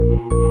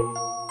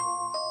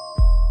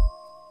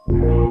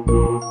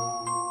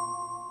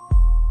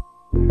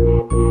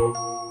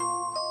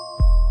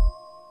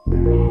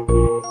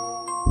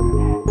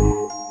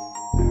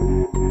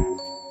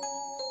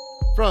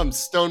from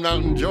Stone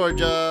Mountain,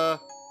 Georgia,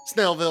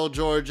 Snellville,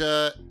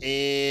 Georgia,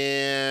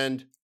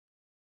 and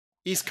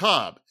East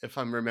Cobb, if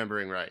I'm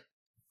remembering right.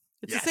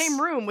 It's the same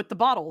room with the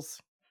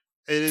bottles.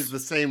 It is the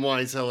same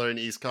wine cellar in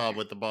East Cobb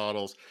with the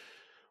bottles,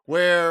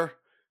 where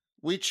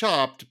we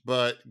chopped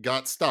but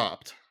got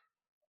stopped.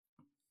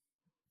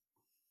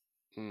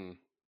 That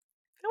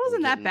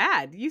wasn't that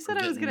bad. You said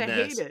I was going to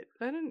hate it.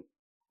 I didn't.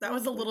 That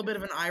was a little bit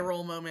of an eye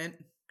roll moment.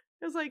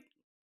 It was like,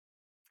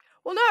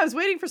 well, no, I was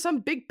waiting for some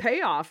big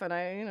payoff,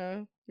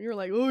 and you were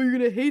like, oh, you're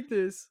going to hate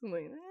this. I'm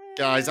like,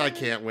 Guys, I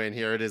can't win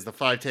here. It is the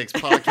 5 Takes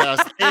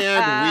podcast,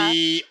 and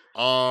we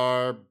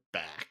are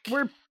back.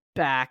 We're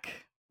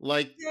back.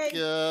 Like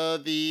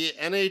the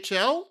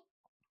NHL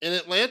in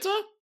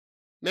Atlanta?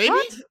 Maybe?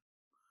 What?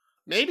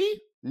 Maybe?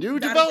 New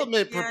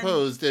development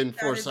proposed in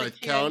Forsyth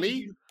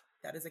County.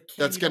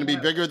 That's going to be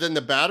bigger than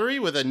the Battery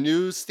with a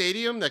new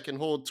stadium that can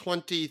hold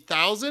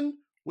 20,000.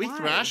 We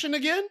thrashing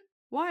again?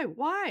 Why?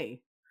 Why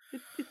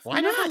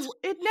not?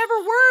 It never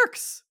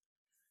works.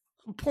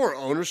 Poor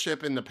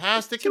ownership in the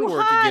past. It can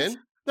work again.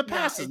 The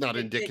past is not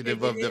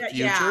indicative of the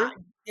future.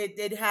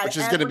 It had, which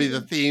is going to be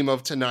the theme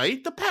of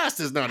tonight. The past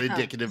is not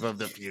indicative of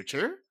the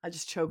future. I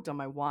just choked on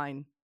my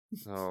wine.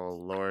 Oh,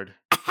 Lord.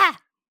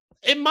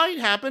 It might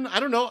happen. I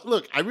don't know.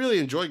 Look, I really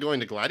enjoy going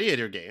to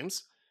Gladiator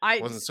games.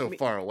 It wasn't so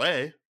far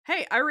away.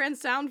 Hey, I ran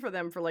sound for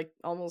them for like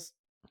almost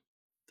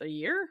a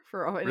year,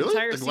 for an really?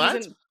 entire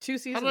season, 2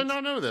 seasons. How did I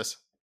not know this?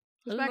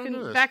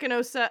 Back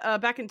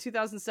in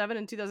 2007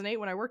 and 2008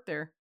 when I worked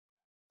there.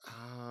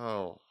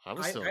 Oh, I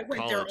was still I in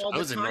went college. there all the I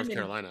was in time North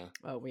Carolina.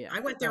 Oh, yeah. I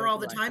went there all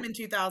the time in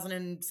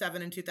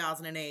 2007 and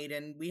 2008,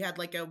 and we had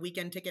like a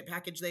weekend ticket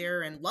package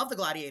there and loved the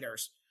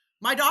Gladiators.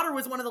 My daughter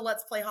was one of the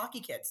Let's Play Hockey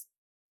kids.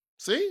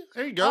 See?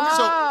 There you go.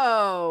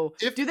 Oh,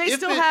 so do they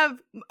still have...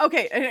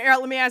 Okay,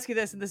 let me ask you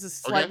this, and this is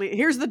slightly... Okay.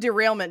 Here's the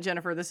derailment,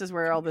 Jennifer. This is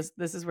where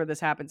this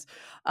happens.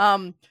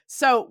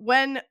 So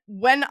when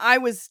I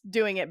was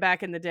doing it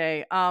back in the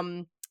day,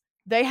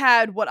 they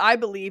had what I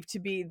believe to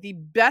be the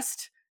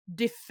best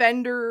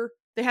defender.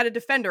 They had a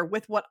defender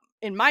with what,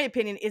 in my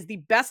opinion, is the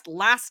best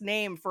last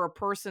name for a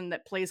person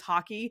that plays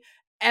hockey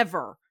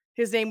ever.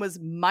 His name was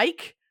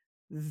Mike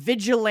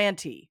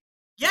Vigilante.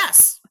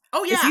 Yes.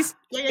 Oh yeah.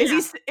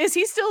 Is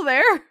he still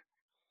there?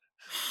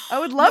 I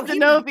would love to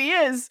know if he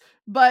is,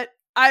 but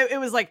it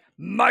was like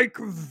Mike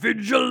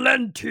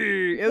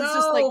Vigilante. It was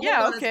just like,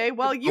 yeah, okay.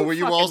 Well, were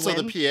you also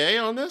the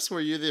PA on this? Were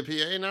you the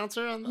PA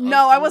announcer on?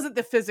 No, I wasn't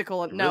the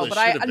physical. No, but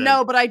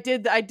I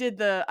did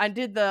the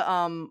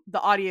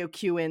audio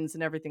cue-ins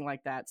and everything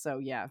like that. So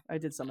yeah, I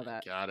did some of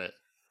that. Got it.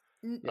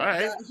 All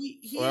right.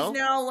 He's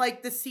now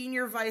like the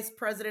senior vice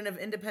president of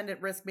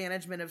independent risk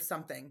management of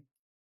something.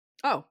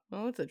 Oh,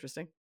 well, that's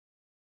interesting.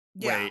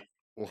 Yeah. Wait,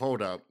 well,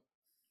 hold up.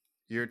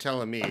 You're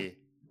telling me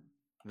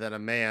that a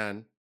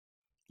man,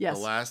 the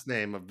last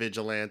name of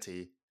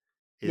Vigilante,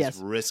 is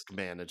risk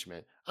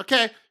management.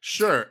 Okay,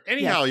 sure.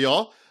 Anyhow,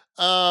 y'all,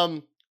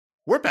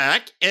 we're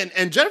back,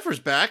 and Jennifer's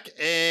back,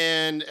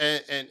 and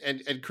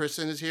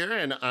Kristen is here,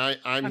 and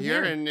I'm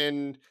here,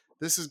 and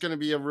this is going to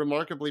be a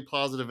remarkably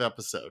positive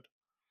episode.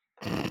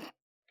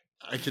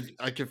 I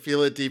could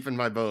feel it deep in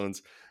my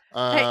bones.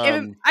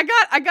 Hey,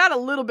 I got a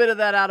little bit of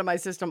that out of my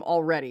system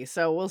already,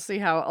 so I'll see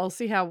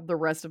how the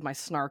rest of my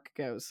snark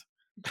goes.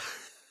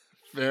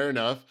 Fair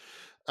enough.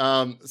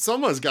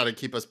 Someone's got to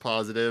keep us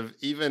positive,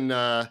 even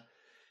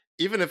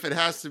if it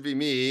has to be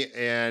me.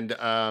 And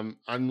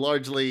I'm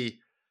largely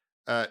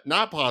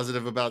not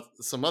positive about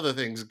some other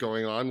things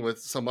going on with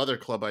some other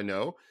club I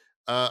know.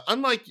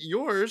 Unlike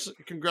yours,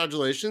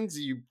 congratulations,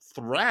 you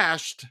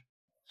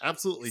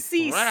absolutely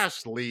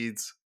thrashed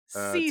Leeds.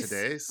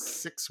 Today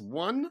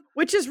 6-1,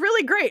 which is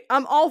really great.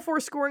 I'm all for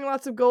scoring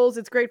lots of goals.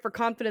 It's great for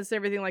confidence and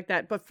everything like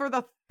that. But for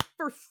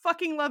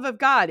fucking love of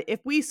God,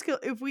 if we go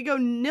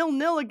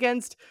 0-0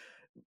 against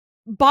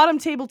bottom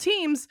table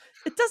teams,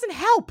 it doesn't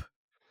help.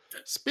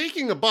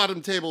 Speaking of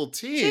bottom table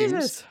teams,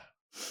 Jesus.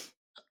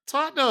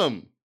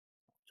 Tottenham.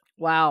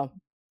 Wow.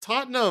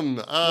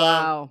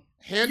 Wow.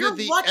 Handed You're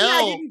the lucky L.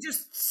 I didn't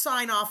just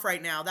sign off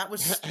right now. That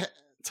was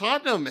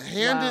Tottenham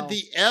handed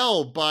the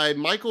L by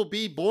Michael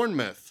B.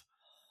 Bournemouth.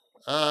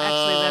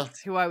 Actually, that's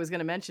who I was going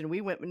to mention.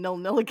 We went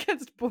 0-0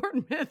 against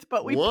Bournemouth,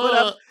 but we put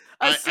up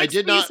a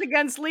 6-piece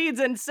against Leeds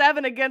and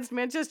 7 against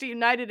Manchester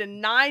United and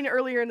 9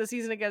 earlier in the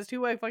season against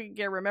who I fucking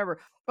can't remember.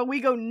 But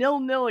we go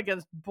 0-0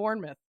 against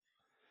Bournemouth.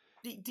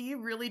 Do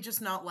you really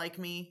just not like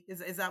me?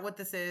 Is that what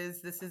this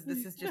is? This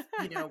is just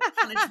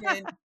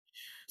punishment.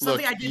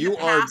 Something I did in the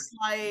past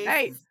life.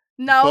 Hey,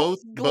 no,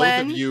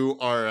 Glenn. Both of you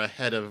are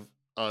ahead of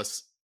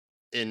us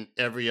in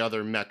every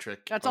other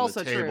metric. That's on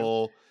also the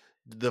table. true.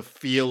 The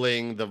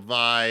feeling, the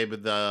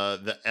vibe,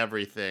 the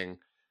everything.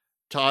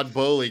 Todd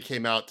Bowley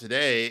came out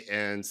today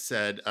and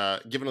said,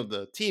 giving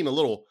the team a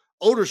little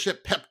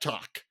ownership pep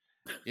talk.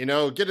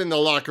 Get in the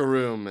locker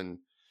room and,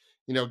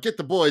 get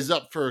the boys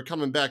up for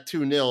coming back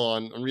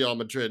 2-0 on Real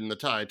Madrid in the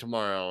tie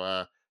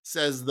tomorrow.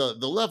 Says the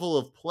level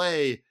of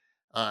play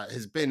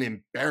has been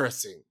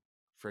embarrassing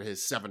for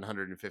his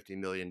 $750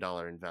 million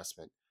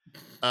investment.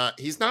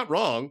 He's not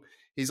wrong.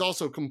 he's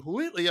also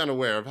completely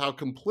unaware of how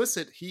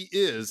complicit he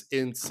is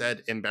in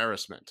said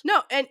embarrassment.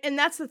 No, and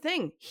that's the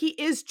thing. He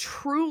is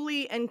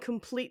truly and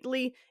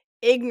completely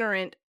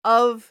ignorant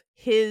of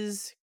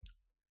his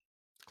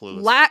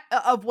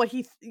of what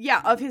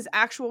of his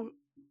actual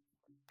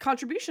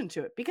contribution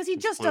to it, because he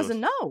just doesn't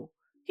know.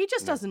 He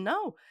just doesn't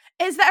know.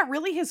 Is that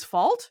really his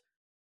fault?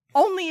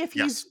 Only if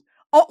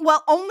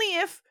only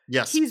if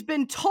he's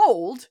been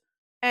told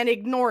and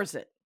ignores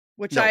it,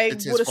 which I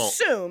would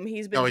assume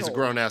he's been told. No, he's a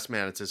grown-ass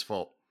man. It's his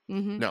fault.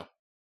 Mm-hmm. No.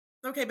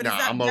 Okay, but is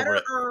that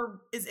better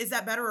is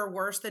that better or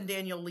worse than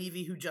Daniel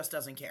Levy, who just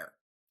doesn't care?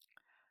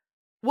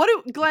 What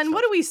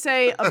do we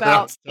say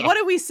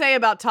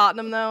about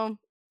Tottenham though?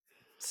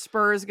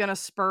 Spurs gonna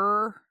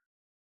spur?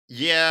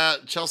 Yeah,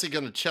 Chelsea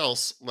gonna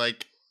Chelsea.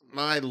 Like,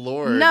 my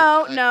lord.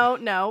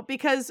 No,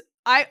 because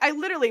I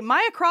literally,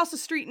 my across the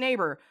street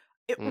neighbor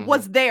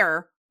was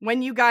there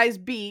when you guys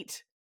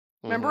beat.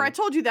 Remember, I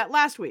told you that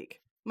last week.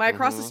 My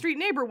across the street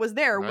neighbor was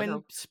there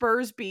when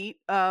Spurs beat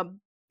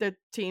the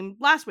team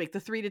last week, the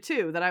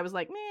 3-2. That I was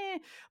like, meh.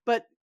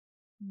 But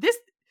they're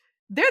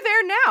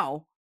there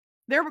now.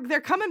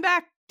 They're coming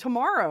back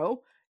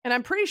tomorrow, and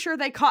I'm pretty sure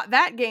they caught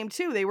that game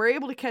too. They were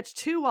able to catch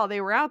 2 while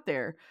they were out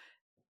there.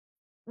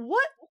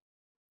 What?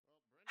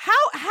 How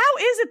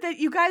is it that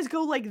you guys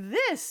go like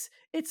this?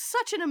 It's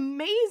such an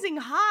amazing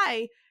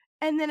high,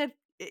 and then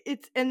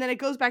it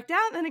goes back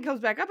down, and then it goes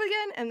back up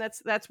again, and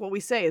that's what we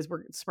say is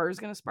Spurs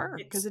gonna spur,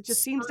 because it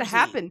just seems to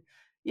happen.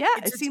 Yeah,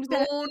 it seems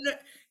to.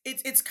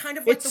 It's kind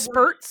of like it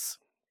spurts.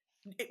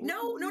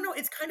 No.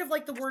 It's kind of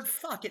like the word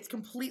fuck. It's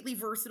completely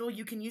versatile.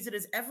 You can use it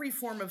as every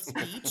form of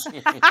speech,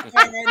 and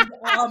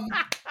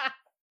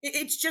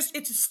it's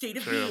a state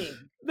of being.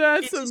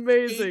 That's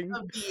amazing. A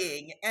state of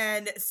being,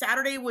 and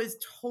Saturday was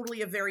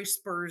totally a very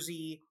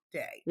Spursy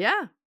day.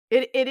 Yeah,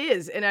 it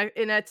is, and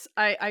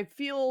I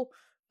feel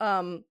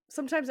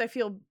sometimes I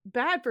feel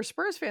bad for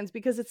Spurs fans,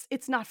 because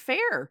it's not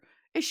fair.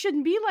 It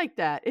shouldn't be like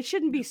that. It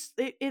shouldn't be.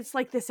 It's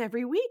like this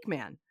every week,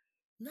 man.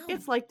 No.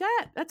 It's like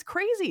that. That's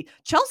crazy.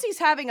 Chelsea's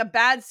having a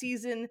bad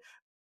season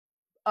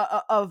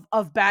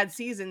of bad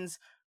seasons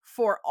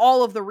for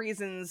all of the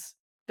reasons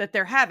that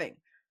they're having.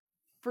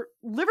 For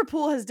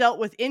Liverpool has dealt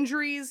with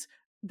injuries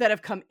that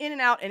have come in and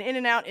out and in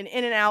and out and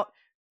in and out.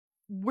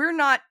 We're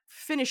not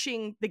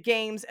finishing the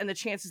games and the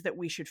chances that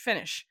we should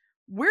finish.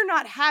 We're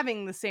not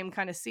having the same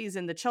kind of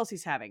season that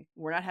Chelsea's having.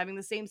 We're not having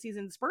the same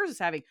season that Spurs is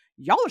having.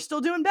 Y'all are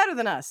still doing better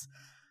than us.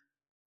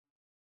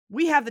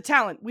 We have the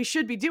talent. We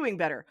should be doing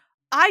better.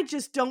 I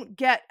just don't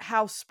get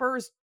how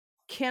Spurs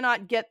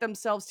cannot get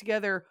themselves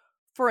together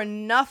for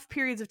enough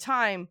periods of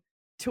time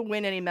to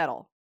win any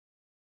medal.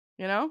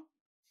 You know?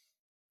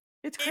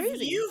 It's crazy.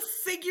 If you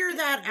figure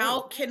that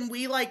out, can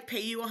we pay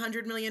you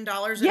 $100 million and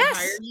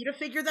hire you to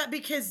figure that?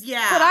 Because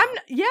I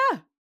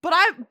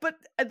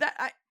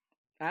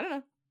don't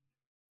know.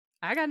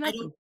 I got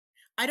nothing.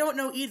 I don't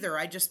know either.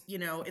 I just,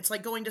 it's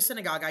like going to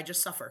synagogue. I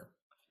just suffer.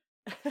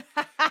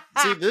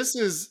 See, this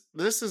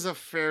is a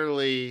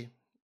fairly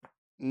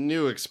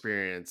new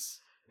experience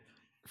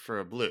for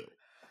a Blue.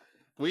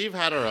 We've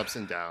had our ups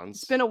and downs.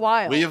 It's been a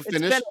while. We have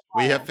finished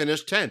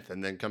 10th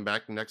and then come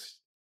back next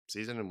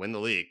season and win the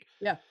league.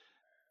 Yeah.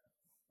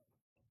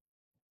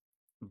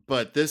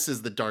 But this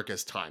is the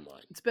darkest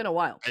timeline. It's been a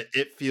while.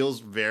 It feels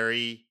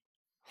very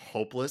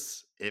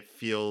hopeless. It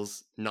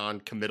feels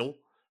non-committal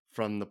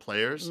from the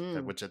players,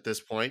 which at this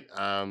point,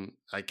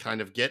 I kind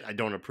of get. I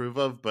don't approve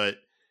of, but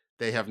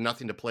they have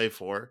nothing to play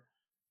for.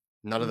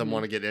 None of them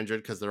want to get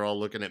injured because they're all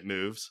looking at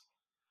moves.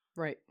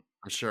 Right.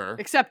 I'm sure.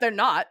 Except they're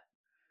not,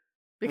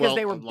 because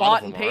they were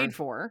bought and paid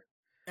for.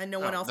 And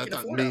no one else can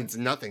afford means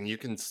nothing. You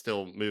can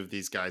still move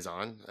these guys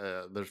on.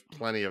 There's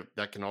plenty of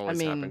that can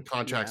always happen.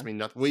 Contracts mean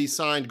nothing. We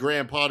signed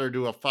Graham Potter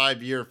to a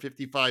 5-year,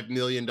 $55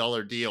 million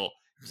deal.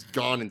 He's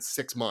gone in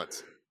 6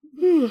 months.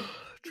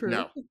 True.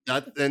 No,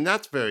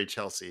 that's very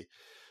Chelsea.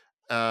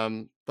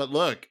 But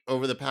look,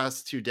 over the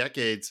past 2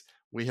 decades,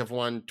 we have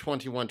won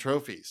 21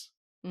 trophies.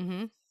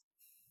 Mm-hmm.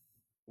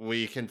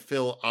 We can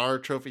fill our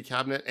trophy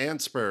cabinet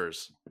and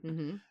Spurs.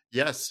 Mm-hmm.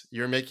 Yes,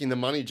 you're making the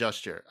money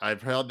gesture.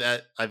 I've had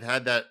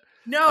that.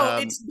 No,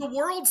 it's the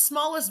world's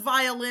smallest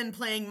violin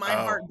playing My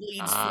Heart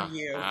Bleeds for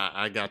You.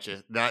 I got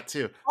you. That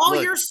too.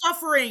 All your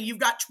suffering, you've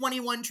got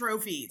 21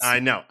 trophies. I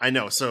know.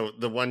 So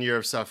the 1 year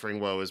of suffering,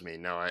 woe is me.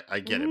 No,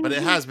 I get it. But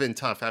it has been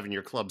tough having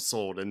your club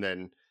sold and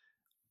then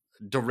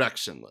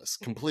directionless,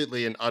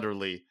 completely and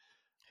utterly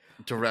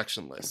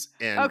directionless.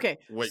 And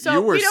what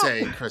you were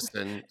saying,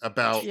 Kristen,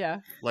 about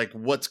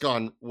what's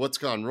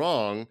gone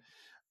wrong,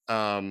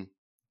 and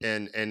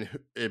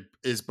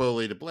is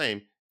Bowley to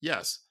blame?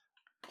 Yes.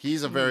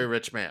 He's a very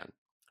rich man.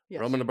 Yes.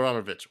 Roman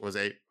Abramovich was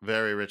a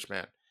very rich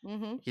man.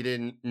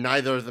 Mm-hmm.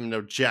 Neither of them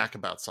know jack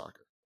about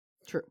soccer.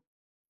 True.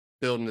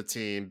 Building a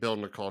team,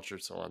 building a culture,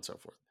 so on and so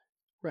forth.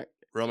 Right.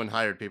 Roman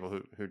hired people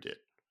who did.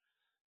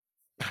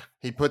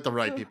 He put the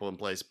right people in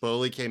place.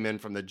 Bowley came in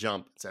from the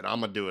jump and said, I'm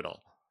going to do it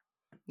all.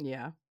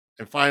 Yeah.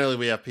 And finally,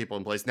 we have people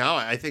in place. Now,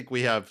 I think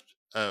we have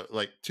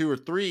 2 or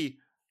 3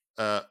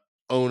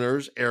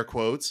 owners, air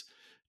quotes,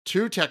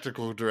 2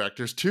 technical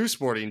directors, 2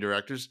 sporting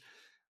directors.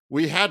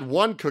 we had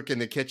one cook in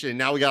the kitchen, and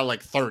now we got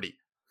like 30.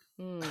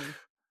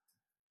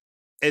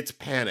 It's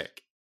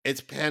panic.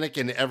 It's panic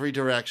in every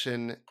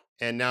direction.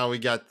 And now we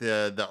got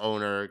the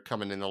owner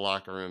coming in the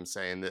locker room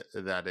saying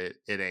that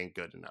it ain't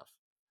good enough,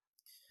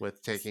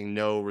 with taking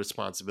no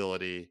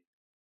responsibility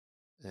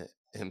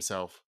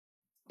himself.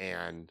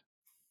 And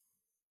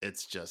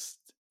it's just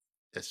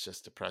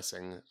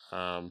depressing.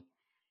 I'm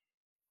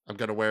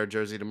gonna wear a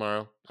jersey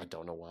tomorrow. I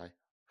don't know why.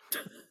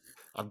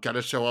 I'm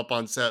gonna show up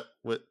on set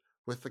with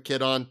the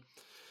kid on.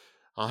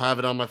 I'll have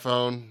it on my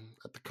phone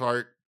at the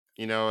cart,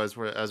 as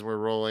we're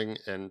rolling.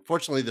 And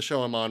fortunately, the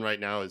show I'm on right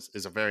now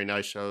is a very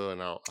nice show,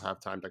 and I'll have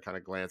time to kind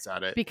of glance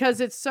at it.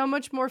 Because it's so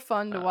much more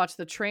fun to watch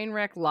the train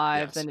wreck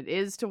live than it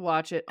is to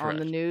watch it on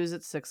the news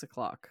at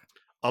 6:00.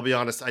 I'll be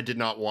honest, I did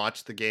not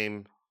watch the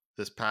game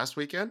this past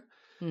weekend.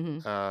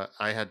 Mm-hmm.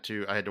 I had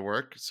to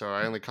work, so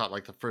I only caught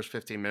like the first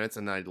 15 minutes,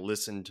 and then I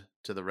listened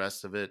to the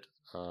rest of it.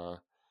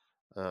 The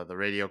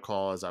radio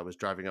call as I was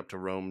driving up to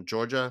Rome,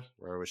 Georgia,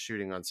 where I was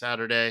shooting on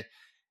Saturday.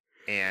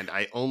 And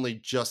I only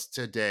just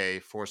today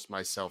forced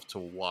myself to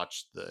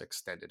watch the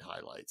extended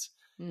highlights.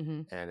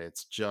 Mm-hmm. And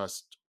it's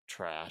just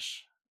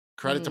trash.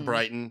 Credit to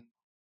Brighton.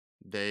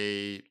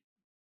 They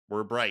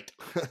were bright.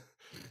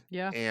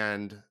 Yeah.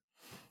 And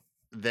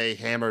they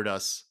hammered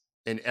us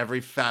in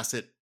every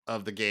facet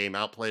of the game,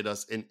 outplayed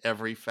us in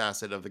every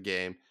facet of the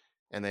game.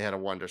 And they had a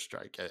wonder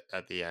strike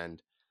at the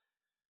end.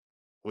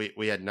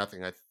 We had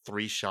nothing. I had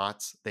 3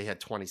 shots. They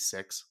had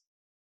 26.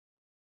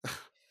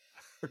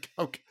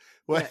 Okay.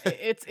 What? Yeah,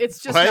 it's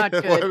just not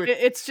good.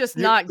 It's just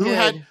not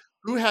good.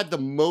 Who had the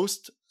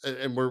most?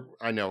 And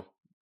I know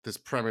this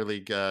Premier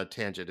League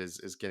tangent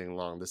is getting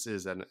long. This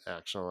is an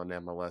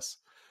MLS.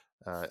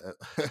 An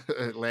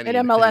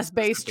MLS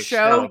based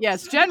show.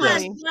 Yes,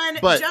 generally.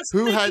 But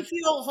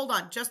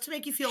just to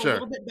make you feel a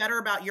little bit better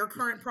about your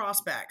current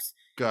prospects.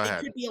 Go ahead.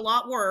 It could be a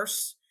lot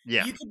worse.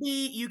 Yeah. You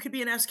could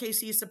be an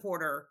SKC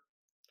supporter.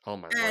 Oh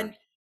my and word.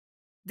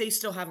 They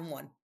still haven't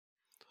won.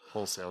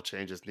 Wholesale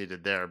changes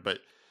needed there. But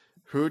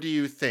who do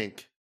you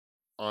think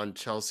on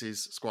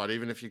Chelsea's squad,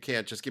 even if you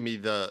can't, just give me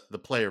the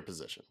player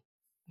position.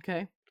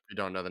 Okay. If you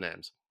don't know the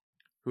names.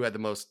 Who had the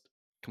most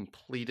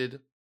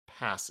completed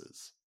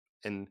passes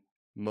and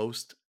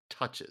most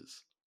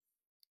touches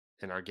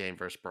in our game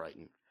versus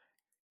Brighton?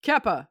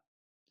 Kepa.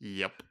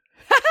 Yep.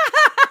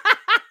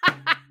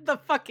 The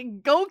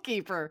fucking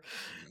goalkeeper.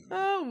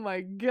 Oh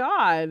my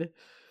God.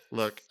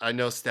 Look, I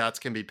know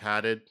stats can be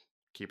padded.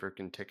 Keeper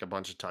can take a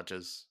bunch of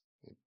touches,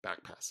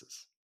 back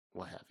passes,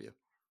 what have you.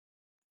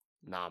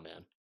 Nah,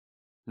 man.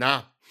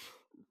 Nah.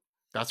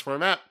 That's where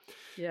I'm at.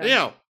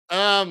 Yeah.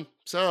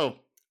 So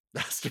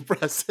that's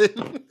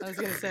depressing. I was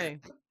gonna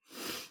say.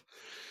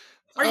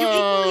 Are you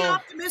equally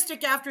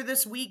optimistic after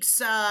this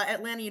week's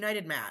Atlanta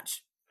United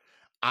match?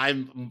 I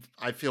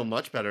feel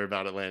much better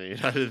about Atlanta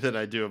United than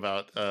I do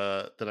about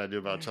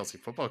Chelsea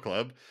Football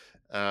Club.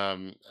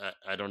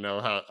 I don't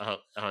know how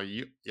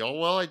y'all.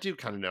 Well, I do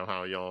kind of know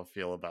how y'all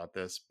feel about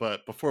this,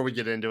 but before we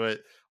get into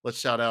it, let's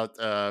shout out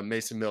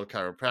Mason Mill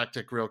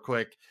Chiropractic real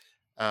quick.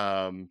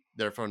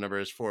 Their phone number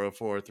is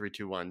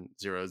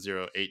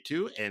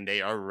 404-321-0082, and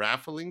they are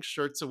raffling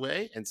shirts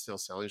away and still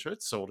selling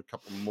shirts. Sold a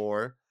couple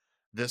more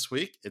this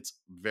week. It's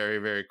very,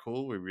 very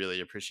cool. We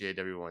really appreciate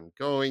everyone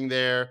going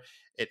there.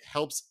 It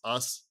helps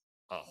us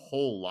a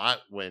whole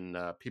lot when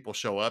people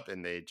show up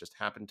and they just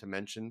happen to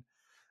mention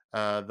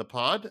the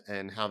pod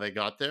and how they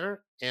got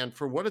there. And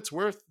for what it's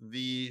worth,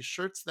 the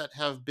shirts that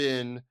have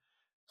been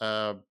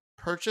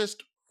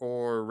purchased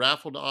or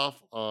raffled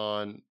off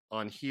on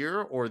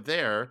here or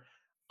there,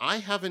 I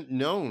haven't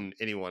known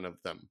any one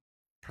of them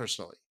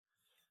personally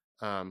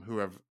who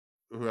have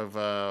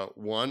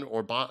won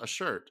or bought a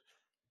shirt.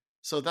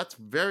 So that's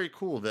very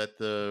cool that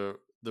the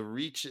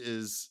reach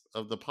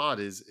of the pod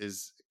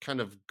is kind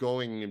of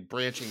going and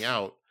branching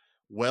out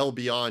well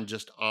beyond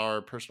just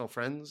our personal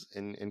friends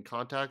and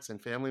contacts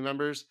and family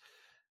members.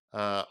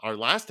 Our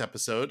last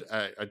episode,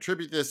 I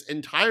attribute this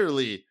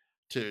entirely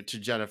to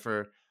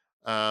Jennifer,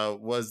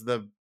 was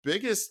the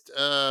biggest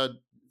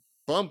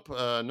bump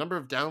number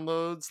of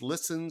downloads,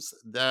 listens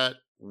that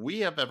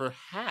we have ever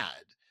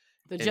had.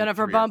 The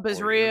Jennifer bump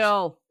is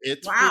real.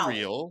 It's for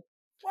real.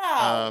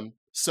 Wow.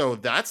 So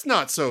that's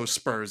not so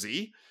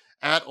Spursy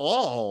at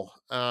all.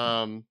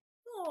 I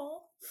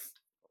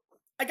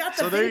got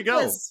the so there you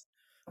go.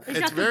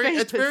 It's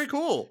very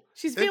cool.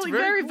 She's feeling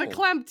very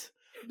verklempt.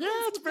 Yeah,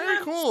 it's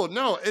very cool.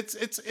 No,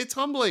 it's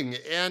humbling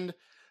and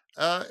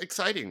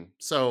exciting.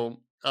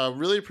 So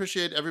really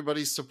appreciate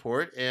everybody's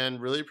support and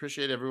really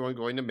appreciate everyone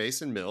going to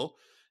Mason Mill.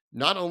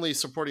 Not only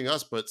supporting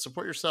us, but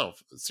support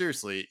yourself.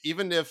 Seriously,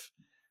 even if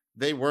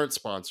they weren't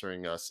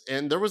sponsoring us.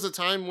 And there was a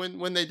time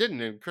when they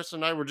didn't. And Chris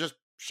and I were just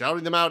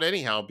shouting them out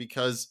anyhow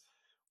because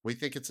we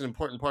think it's an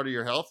important part of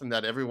your health and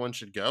that everyone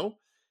should go.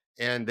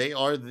 And they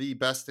are the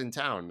best in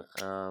town.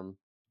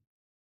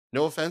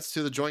 No offense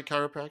to the Joint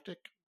Chiropractic.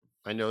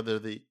 I know they're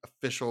the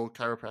official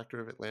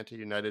chiropractor of Atlanta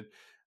United.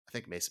 I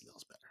think Mason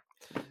Mill's better.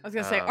 I was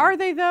gonna say, are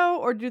they though,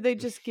 or do they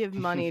just give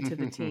money to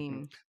the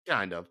team?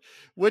 Kind of,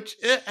 which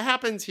it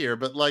happens here,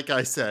 but like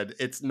I said,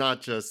 it's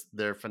not just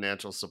their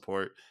financial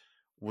support.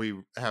 We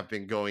have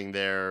been going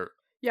there.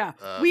 Yeah,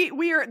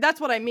 we are. That's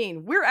what I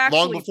mean. We're actually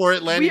long before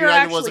Atlanta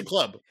United was a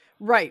club.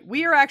 Right.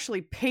 We are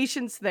actually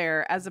patients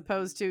there, as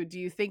opposed to, do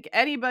you think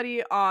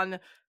anybody on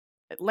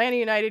Atlanta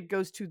United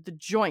goes to the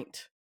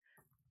Joint?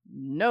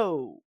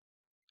 No.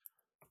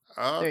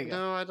 There you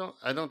go.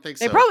 I don't think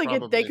so.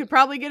 They could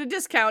probably get a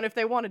discount if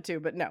they wanted to,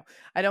 but no,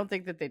 I don't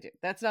think that they do.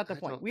 That's not the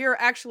point. We are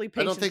actually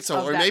patients. I don't think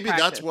so. Or maybe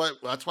that's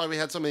why we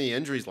had so many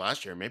injuries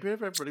last year. Maybe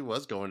everybody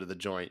was going to the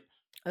Joint.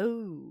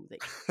 Oh,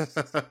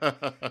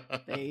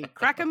 they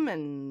crack them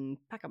and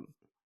pack them.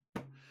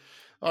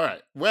 All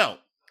right. Well,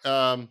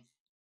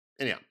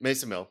 anyhow,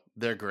 Mason Mill,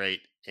 they're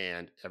great,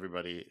 and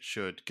everybody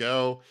should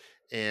go.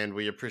 And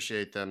we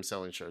appreciate them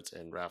selling shirts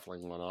and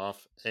raffling one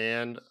off.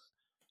 And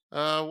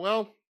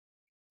well,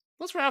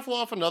 let's raffle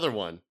off another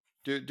one.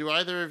 Do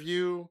either of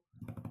you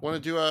want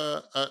to do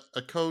a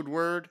code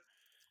word?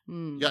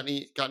 Got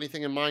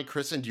anything in mind,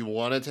 Kristen? Do you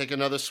want to take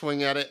another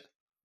swing at it?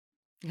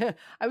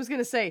 I was going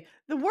to say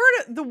the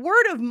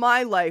word of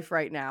my life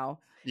right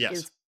now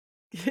is,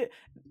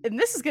 and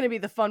this is going to be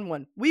the fun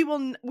one. We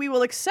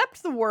will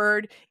accept the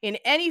word in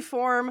any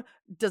form.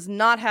 Does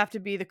not have to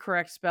be the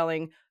correct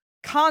spelling.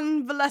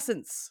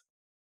 Convalescence.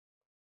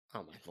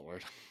 Oh my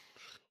Lord.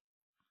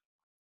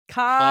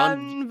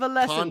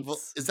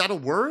 Convalescence. Is that a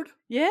word?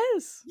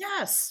 Yes.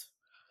 Yes.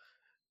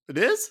 It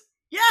is?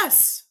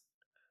 Yes.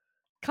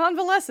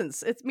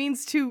 Convalescence. It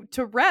means to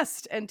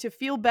rest and to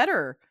feel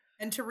better.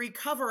 And to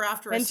recover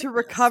after a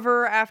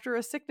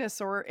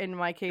sickness, or in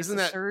my case,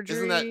 surgery.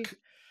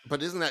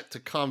 Isn't that to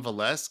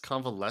convalesce?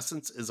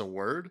 Convalescence is a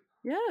word?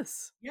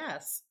 Yes.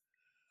 Yes.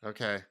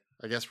 Okay.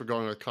 I guess we're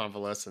going with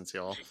convalescence,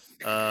 y'all.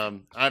 I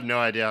have no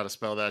idea how to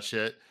spell that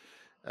shit.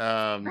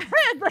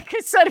 Like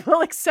I said,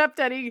 we'll accept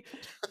any.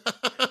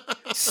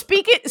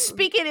 Speak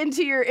it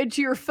into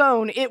your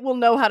phone. It will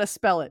know how to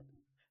spell it.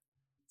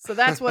 So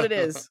that's what it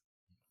is.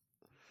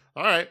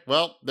 All right.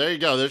 Well, there you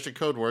go. There's your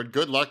code word.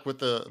 Good luck with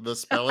the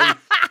spelling.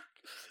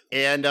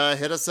 And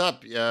hit us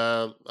up.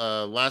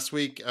 Last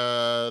week,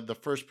 the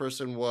first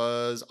person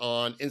was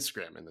on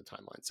Instagram in the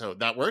timeline. So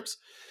that works.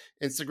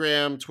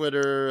 Instagram,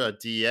 Twitter, a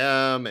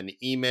DM, an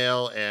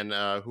email, and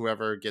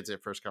whoever gets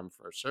it first come,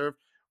 first serve,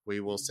 we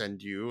will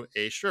send you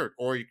a shirt.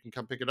 Or you can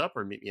come pick it up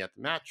or meet me at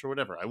the match or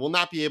whatever. I will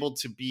not be able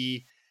to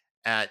be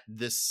at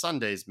this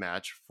Sunday's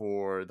match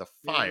for the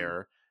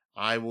Fire.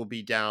 I will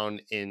be down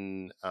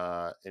in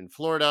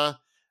Florida.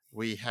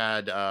 We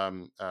had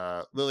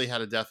Lily had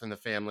a death in the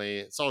family.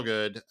 It's all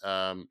good.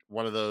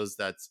 One of those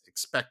that's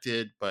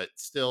expected, but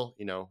still,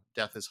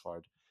 death is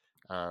hard.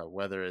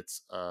 Whether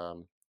it's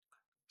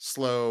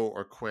slow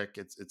or quick,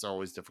 it's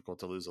always difficult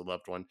to lose a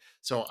loved one.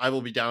 So I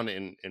will be down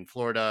in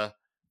Florida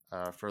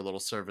for a little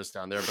service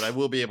down there, but I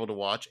will be able to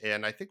watch,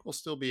 and I think we'll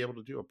still be able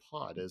to do a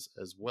pod as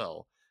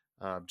well,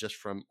 just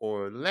from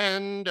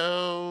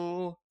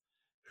Orlando,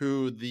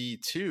 who the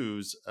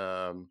Twos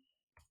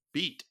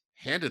beat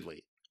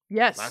handedly.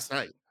 Yes. Last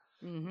night,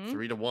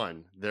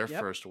 3-1, their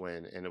first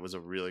win, and it was a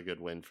really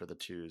good win for the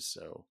Twos.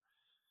 So,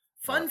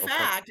 fun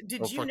fact: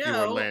 Did you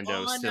know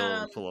Orlando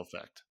still in full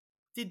effect?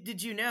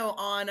 Did you know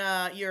on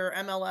your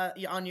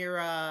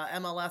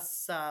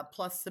MLS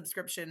Plus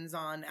subscriptions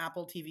on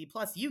Apple TV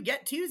Plus, you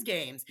get Twos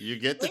games? You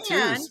get the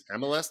Twos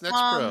MLS Next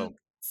Pro.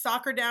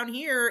 Soccer Down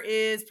Here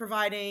is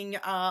providing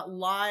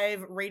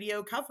live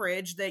radio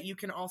coverage that you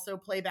can also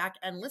play back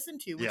and listen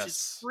to, which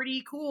is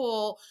pretty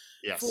cool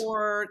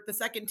for the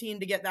second team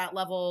to get that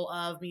level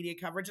of media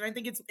coverage. And I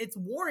think it's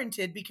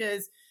warranted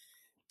because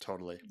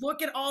totally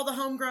look at all the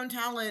homegrown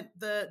talent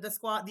the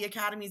squad, the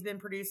academy's been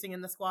producing,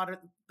 and the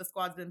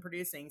squad's been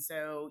producing.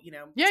 So,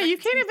 you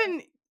can't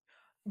even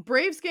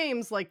Braves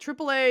games like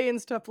AAA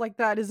and stuff like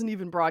that isn't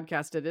even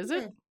broadcasted, is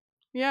it?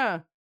 Yeah.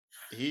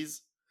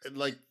 He's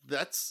like,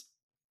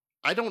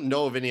 I don't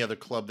know of any other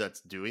club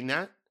that's doing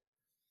that.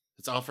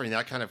 It's offering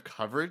that kind of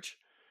coverage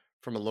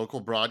from a local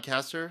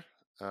broadcaster,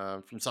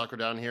 from Soccer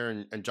Down Here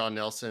and John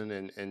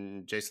Nelson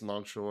and Jason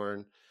Longshore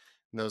and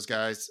those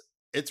guys.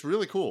 It's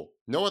really cool.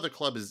 No other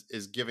club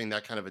is giving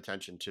that kind of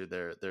attention to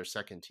their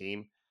second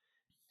team.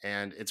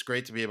 And it's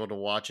great to be able to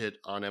watch it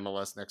on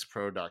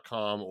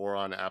MLSNextPro.com or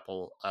on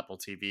Apple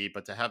TV,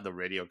 but to have the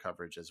radio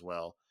coverage as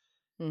well.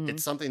 Mm-hmm.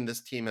 It's something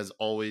this team has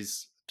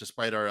always,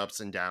 despite our ups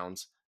and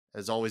downs,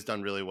 has always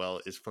done really well,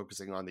 is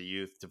focusing on the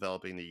youth,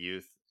 developing the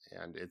youth,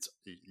 and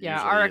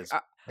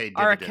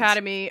our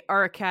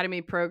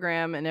academy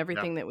program and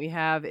everything that we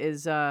have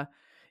is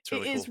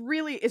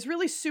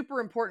really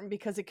super important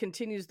because it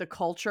continues the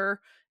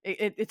culture.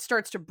 It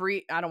starts to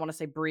breed. I don't want to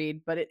say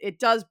breed, but it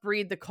does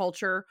breed the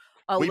culture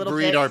a little bit.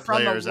 We breed our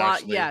players,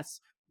 actually.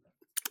 Yes,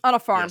 on a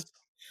farm. Yes.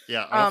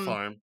 Yeah, on a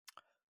farm.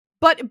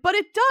 But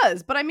it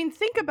does. But I mean,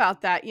 think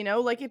about that.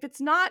 Like if it's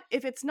not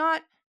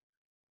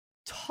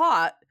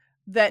taught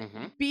that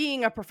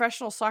being a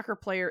professional soccer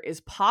player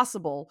is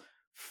possible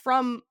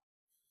from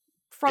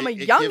a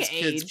young age. It gives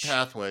kids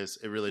pathways.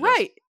 It really does.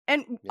 Right.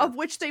 and of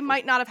which they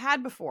might not have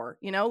had before.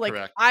 Like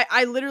Correct.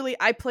 I literally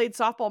played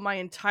softball my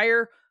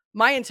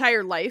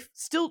entire life,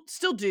 still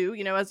do,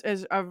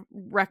 as a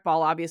rec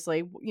ball,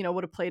 obviously,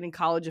 would have played in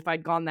college if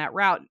I'd gone that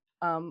route.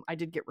 I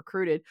did get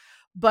recruited,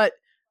 but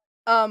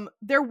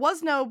there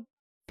was no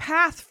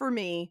path for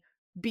me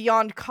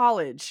beyond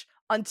college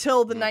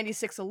until the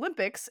 96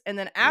 Olympics. And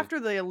then after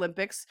the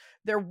Olympics,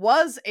 there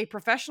was a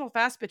professional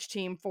fast pitch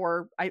team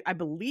for, I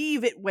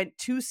believe it went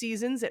 2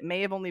 seasons. It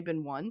may have only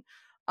been 1.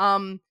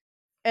 And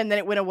then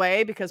it went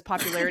away because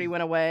popularity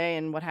went away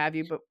and what have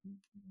you.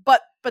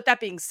 But that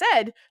being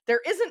said,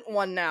 there isn't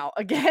one now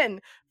again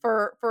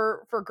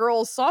for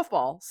girls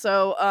softball.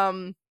 So,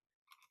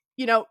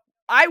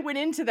 I went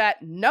into that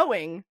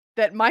knowing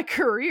that my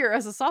career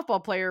as a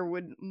softball player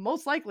would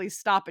most likely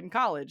stop in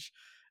college.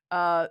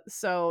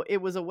 So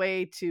it was a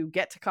way to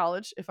get to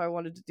college if I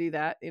wanted to do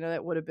that.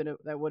 That would have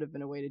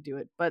been a way to do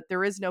it. But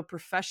there is no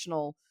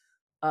professional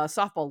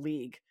softball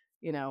league,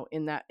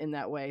 in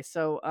that way.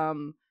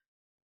 So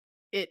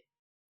it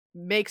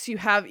makes you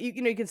have,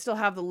 you can still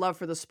have the love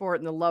for the sport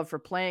and the love for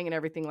playing and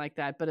everything like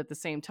that. But at the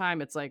same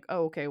time, it's like,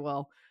 oh, okay,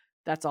 well,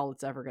 that's all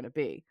it's ever going to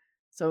be.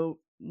 So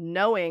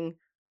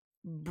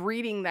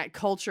breeding that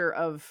culture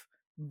of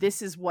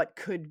this is what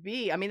could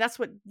be. I mean, that's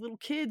what little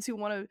kids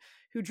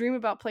who dream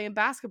about playing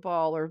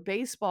basketball or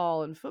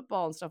baseball and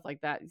football and stuff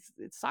like that.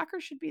 Soccer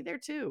should be there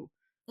too.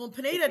 Well,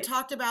 Pineda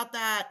talked about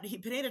that.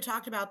 Pineda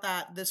talked about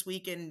that this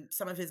week in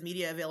some of his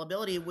media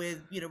availability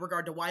with,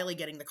 regard to Wiley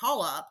getting the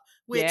call up,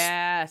 which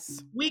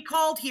we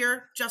called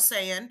here, just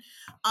saying.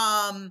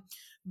 But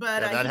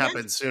that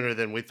happened sooner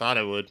than we thought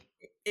it would.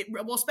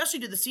 Well, especially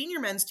to the senior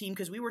men's team,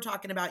 because we were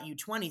talking about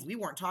U20s. We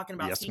weren't talking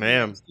about senior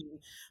men's team.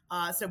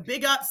 So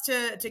big ups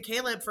to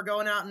Caleb for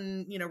going out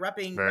and,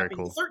 repping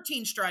cool.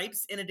 13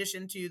 stripes in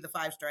addition to the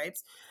 5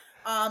 stripes.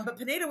 But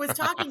Pineda was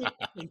talking.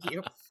 Thank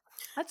you.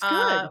 That's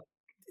good.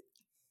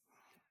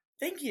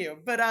 Thank you.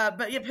 But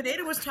yeah,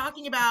 Pineda was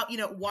talking about,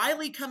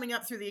 Wiley coming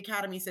up through the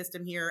academy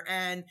system here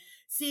and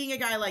seeing a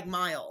guy like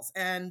Miles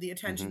and the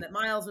attention that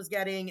Miles was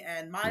getting,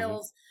 and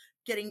Miles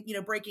getting,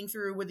 breaking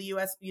through with the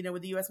US,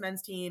 with the US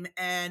men's team.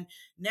 And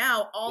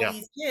now all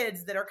these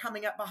kids that are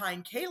coming up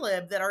behind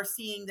Caleb that are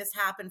seeing this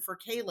happen for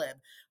Caleb,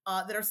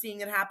 that are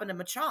seeing it happen to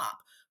Machop,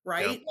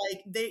 right?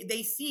 Like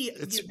they see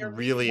it's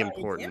really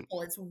important.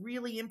 Example. It's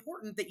really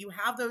important that you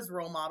have those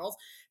role models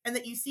and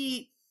that you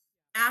see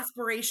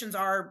aspirations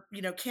are,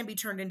 can be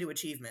turned into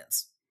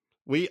achievements.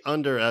 We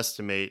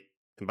underestimate,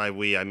 and by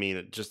we, I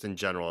mean just in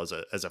general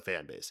as a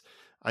fan base,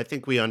 I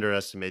think we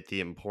underestimate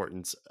the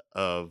importance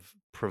of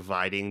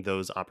providing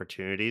those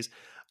opportunities.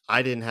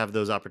 I didn't have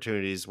those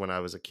opportunities when I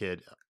was a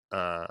kid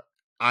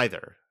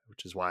either,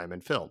 which is why I'm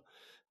in film.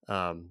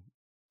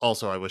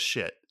 Also, I was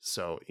shit.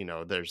 So,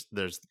 there's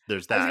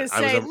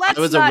that.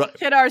 Let's not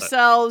kid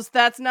ourselves.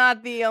 That's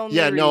not the only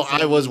reason. No,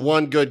 I was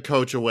one good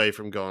coach away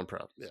from going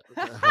pro. Yeah,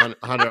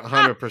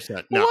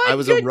 100%. No, I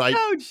was a right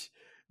coach.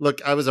 Look,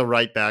 I was a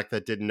right back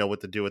that didn't know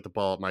what to do with the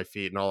ball at my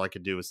feet, and all I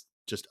could do was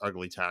just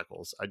ugly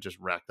tackles. I just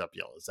racked up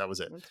yellows. That was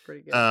it. That's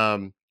pretty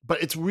good.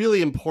 But it's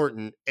really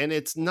important, and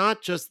it's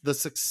not just the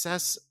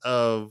success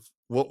of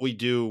what we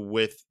do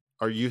with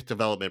our youth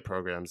development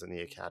programs in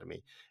the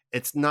academy.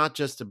 It's not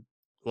just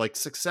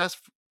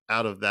success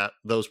out of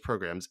those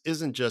programs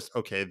isn't just,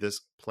 okay,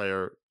 this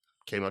player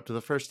came up to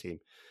the first team.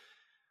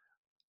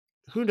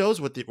 Who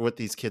knows what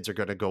these kids are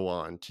going to go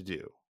on to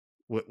do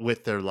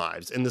with their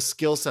lives and the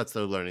skill sets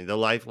they're learning, the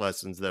life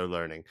lessons they're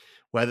learning,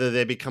 whether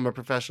they become a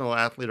professional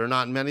athlete or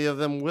not. And many of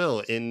them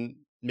will,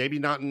 maybe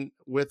not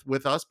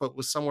with us, but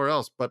with somewhere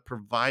else. But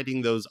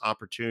providing those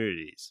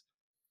opportunities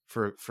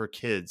for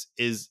kids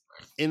is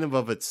in and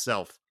of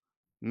itself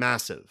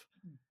massive,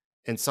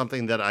 and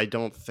something that I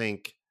don't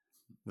think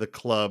the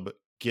club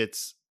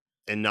gets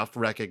enough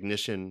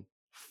recognition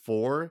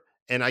for.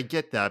 And I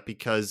get that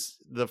because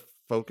the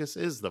focus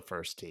is the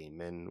first team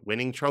and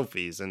winning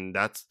trophies, and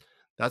that's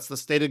the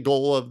stated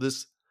goal of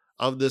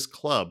this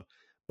club.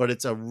 But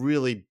it's a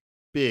really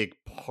big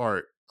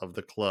part of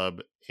the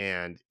club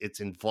and its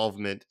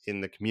involvement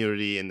in the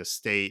community, in the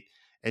state,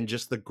 and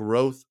just the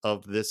growth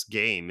of this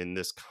game in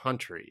this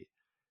country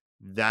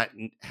that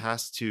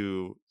has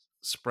to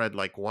spread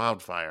like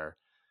wildfire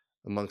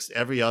amongst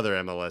every other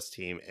MLS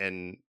team.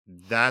 And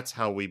that's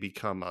how we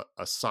become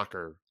a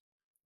soccer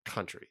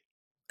country.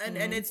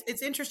 And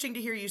it's interesting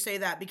to hear you say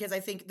that, because I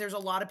think there's a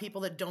lot of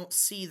people that don't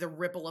see the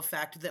ripple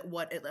effect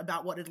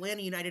about what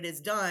Atlanta United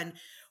has done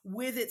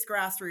with its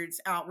grassroots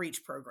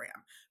outreach program,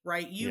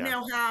 right? You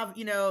now have,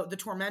 the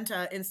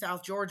Tormenta in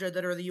South Georgia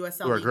that are the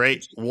USL. Who are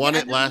great. Won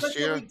it last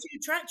year.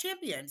 Track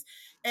champions.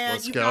 And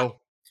let's go.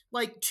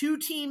 Like 2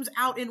 teams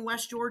out in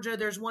West Georgia.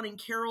 There's one in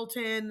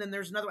Carrollton. Then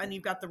there's another, and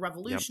you've got the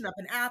Revolution up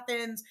in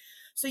Athens.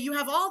 So you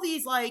have all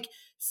these like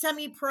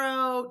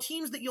semi-pro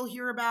teams that you'll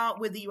hear about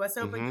with the US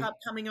Open Cup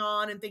coming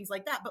on and things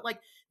like that. But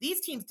like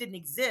these teams didn't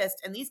exist,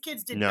 and these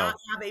kids did not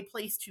have a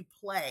place to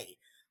play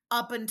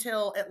up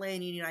until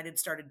Atlanta United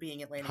started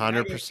being Atlanta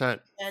 100%.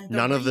 And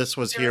none of this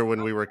was here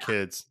when we were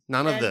kids.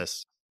 None of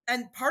this.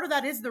 And part of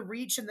that is the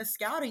reach and the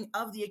scouting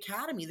of the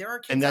academy. There are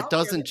kids and that out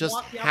doesn't there that just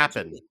want the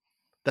happen. opportunity.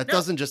 That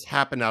doesn't just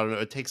happen out of it.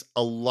 It takes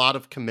a lot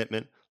of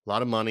commitment, a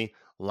lot of money,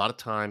 a lot of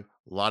time,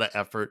 a lot of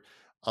effort,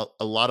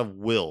 a lot of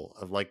will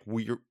of like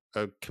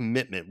a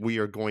commitment. We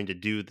are going to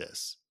do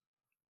this,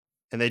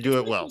 and they do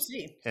it well.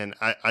 And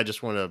I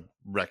just want to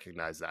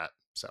recognize that.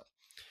 So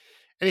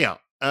anyhow,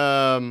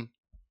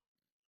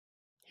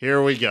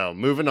 here we go.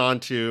 Moving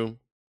on to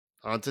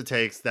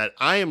takes that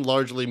I am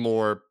largely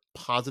more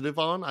positive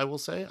on, I will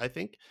say, I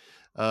think,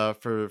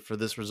 for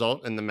this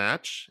result in the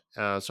match.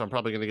 So I'm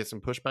probably going to get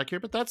some pushback here,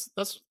 but that's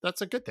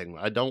a good thing.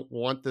 I don't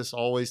want this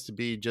always to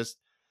be just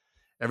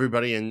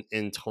everybody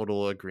in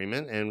total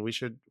agreement, and we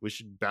should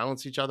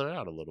balance each other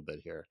out a little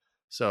bit here.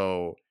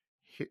 So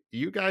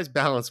you guys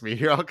balance me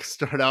here. I'll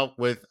start out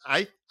with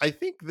I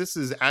think this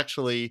is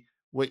actually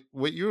what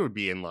you would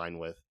be in line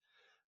with.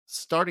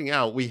 Starting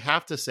out,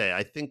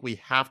 I think we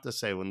have to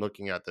say when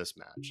looking at this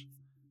match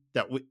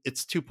that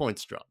it's 2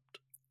 points dropped.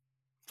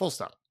 Full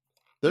stop.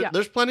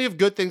 There's plenty of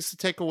good things to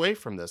take away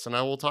from this, and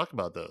I will talk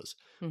about those.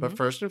 Mm-hmm. But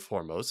first and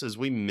foremost is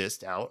we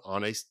missed out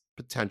on a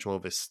potential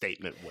of a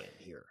statement win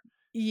here.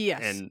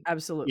 Yes, and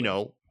absolutely.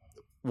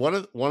 One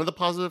of the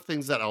positive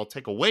things that I'll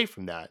take away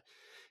from that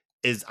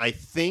is I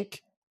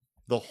think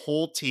the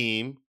whole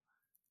team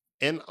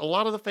and a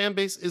lot of the fan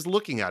base is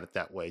looking at it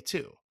that way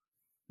too.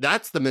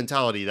 That's the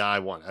mentality that I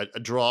want. A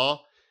draw,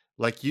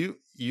 like you've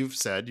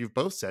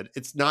both said,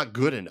 it's not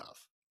good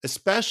enough.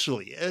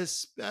 Especially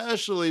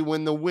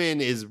when the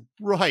win is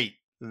right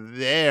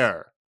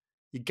there.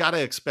 You got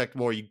to expect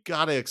more. You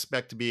got to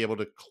expect to be able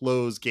to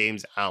close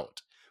games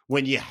out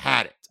when you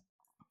had it.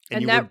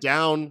 And you were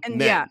down men.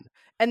 Yeah.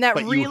 And that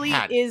really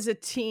is a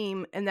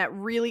team. And that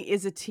really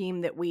is a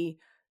team that we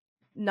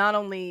not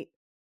only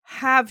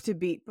have to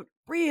beat, but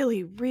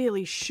really,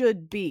 really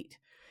should beat.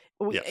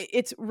 Yes.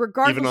 It's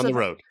regardless even on the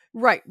road.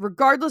 Right.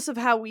 Regardless of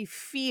how we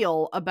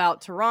feel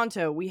about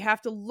Toronto, we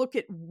have to look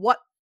at what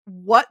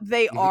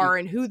they are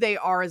and who they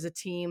are as a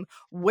team,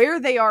 where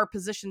they are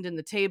positioned in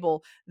the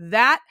table.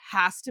 That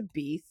has to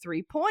be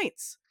 3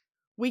 points.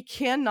 We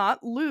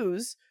cannot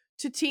lose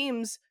to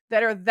teams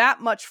that are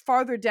that much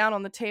farther down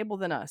on the table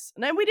than us.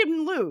 And then we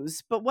didn't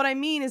lose, but what I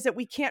mean is that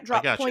we can't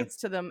drop points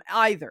to them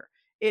either.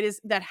 We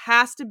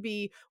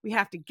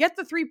have to get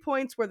the 3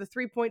 points where the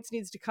 3 points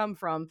needs to come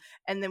from,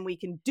 and then we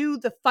can do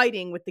the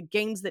fighting with the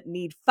games that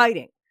need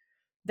fighting.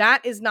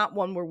 That is not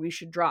one where we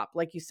should drop,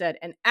 like you said.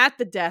 And at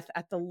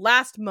the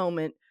last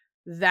moment,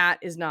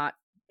 it's not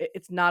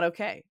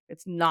okay.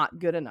 It's not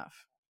good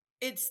enough.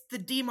 It's the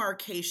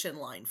demarcation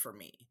line for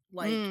me.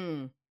 Like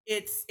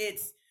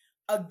it's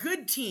a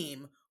good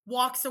team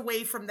walks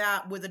away from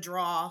that with a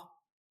draw.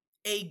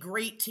 A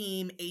great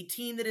team, a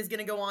team that is going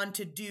to go on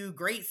to do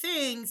great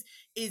things,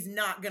 is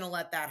not going to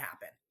let that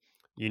happen.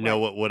 You know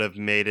what would have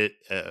made it,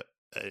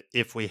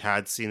 if we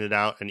had seen it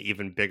out, an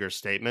even bigger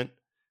statement?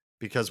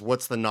 Because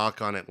what's the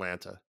knock on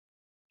Atlanta?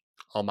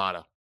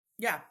 Almada.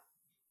 Yeah.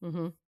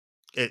 Mm-hmm.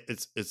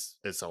 It's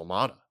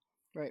Almada.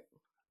 Right.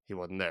 He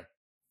wasn't there.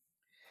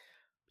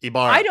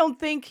 Ibarra. I don't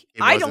think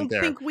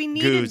we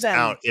needed them.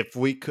 Out. If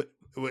we could,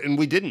 and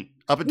we didn't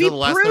up until the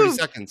last 30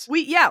 seconds.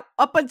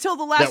 Up until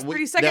the last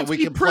 30 seconds, we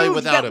could play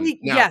without him.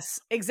 Now,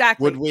 yes,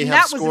 exactly. Would we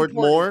have scored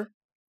more?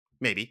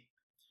 Maybe.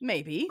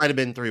 Maybe. Might have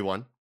been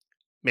 3-1.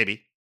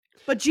 Maybe.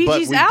 But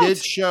Gigi's out. We did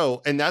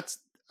show, and that's,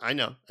 I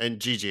know, and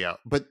Gigi out.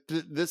 But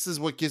this is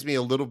what gives me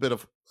a little bit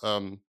of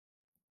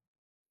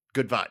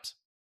good vibes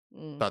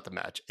about the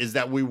match, is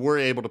that we were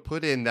able to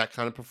put in that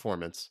kind of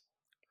performance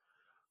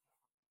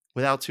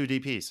without 2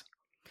 DPs.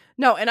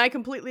 No, and I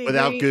completely agree.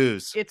 Without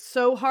Goose. It's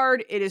so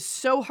hard. It is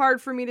so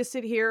hard for me to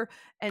sit here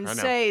and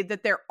say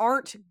that there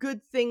aren't good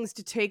things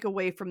to take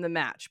away from the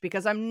match,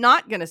 because I'm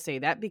not going to say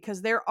that,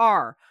 because there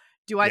are.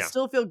 Do I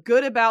still feel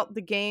good about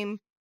the game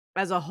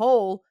as a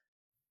whole?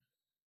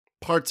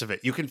 Parts of it.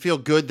 You can feel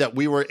good that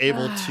we were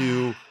able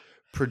to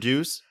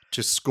produce,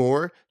 to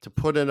score, to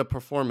put in a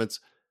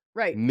performance,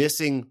 right,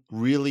 missing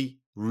really,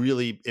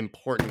 really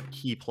important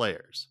key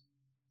players.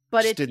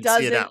 But it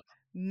doesn't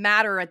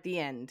matter at the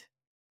end.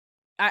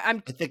 I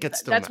think it's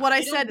still. That's what I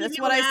said. That's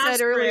what I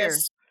said earlier.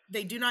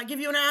 They do not give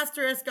you an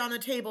asterisk on the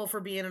table for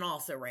being an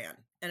also ran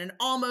and an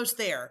almost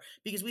there,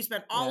 because we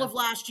spent all of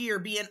last year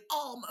being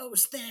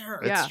almost there.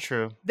 It's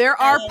true. There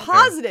are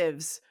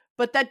positives,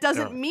 but that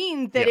doesn't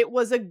mean that it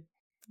was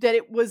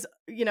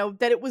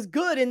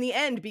good in the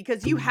end,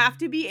 because you have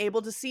to be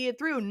able to see it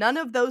through. None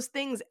of those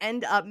things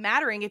end up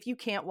mattering if you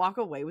can't walk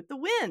away with the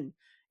win.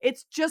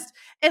 It's just,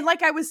 and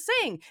like I was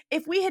saying,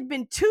 if we had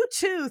been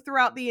 2-2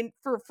 throughout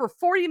for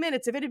 40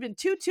 minutes, if it had been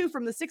 2-2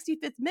 from the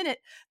 65th minute,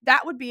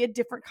 that would be a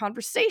different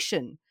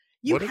conversation.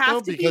 You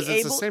have to be able.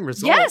 It's the same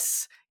result.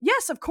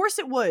 Yes, of course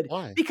it would.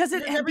 Why? Because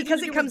it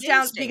comes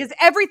down, because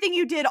everything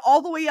you did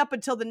all the way up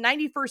until the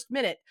 91st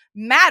minute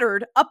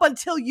mattered up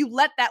until you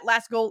let that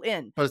last goal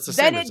in. But it's the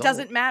same result. It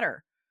doesn't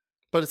matter.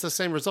 But it's the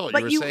same result.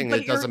 You were saying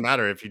it doesn't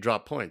matter if you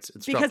drop points.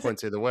 It's drop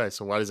points either way.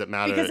 So why does it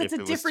matter if it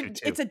was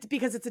 2-2?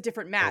 Because it's a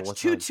different match.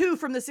 2-2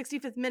 from the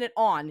 65th minute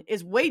on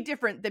is way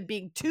different than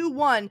being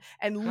 2-1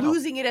 and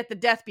losing it at the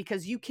death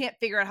because you can't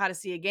figure out how to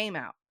see a game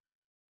out.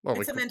 Well,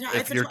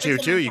 if you're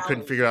 2-2, you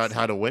couldn't figure out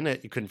how to win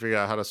it. You couldn't figure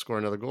out how to score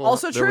another goal.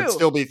 Also true. There would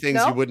still be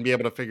things you wouldn't be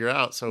able to figure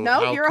out. So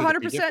no, you're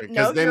 100%.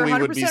 No, you're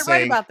 100%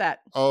 right about that.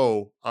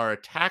 Oh, our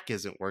attack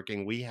isn't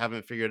working. We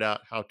haven't figured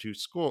out how to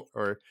score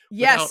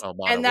yes,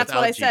 Almada, and that's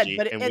what I said.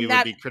 But we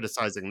would be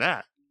criticizing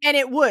that. And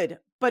it would,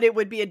 but it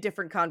would be a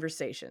different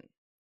conversation.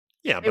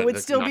 Yeah, but it would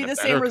still be the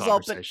same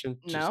result, but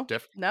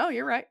no,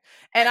 you're right.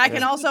 And I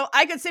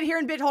could sit here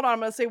and bitch. Hold on, I'm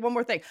going to say one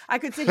more thing. I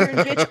could sit here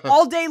and bitch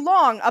all day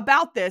long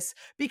about this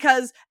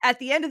because at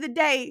the end of the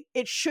day,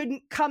 it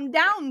shouldn't come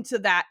down to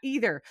that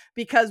either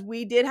because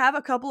we did have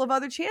a couple of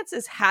other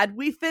chances. Had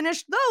we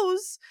finished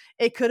those,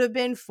 it could have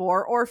been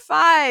 4 or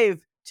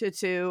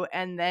 5-2,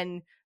 and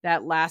then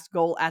that last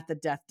goal at the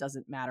death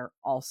doesn't matter.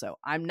 Also,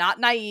 I'm not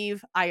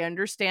naive. I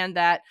understand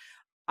that.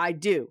 I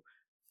do.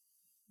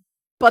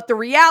 But the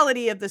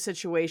reality of the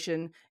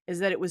situation is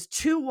that it was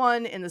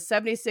 2-1 in the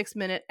 76th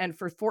minute, and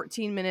for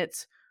 14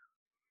 minutes,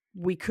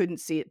 we couldn't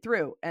see it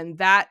through. And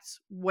that's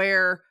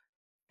where,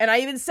 and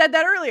I even said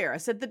that earlier, I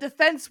said the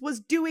defense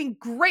was doing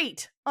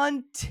great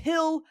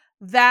until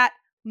that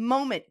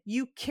moment.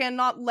 You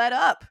cannot let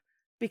up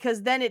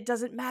because then it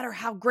doesn't matter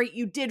how great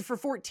you did for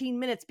 14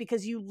 minutes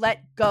because you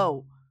let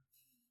go.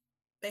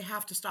 They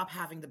have to stop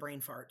having the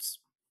brain farts.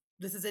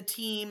 This is a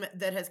team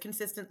that has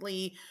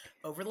consistently,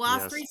 over the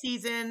last 3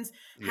 seasons,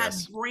 had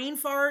brain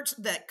farts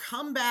that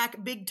come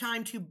back big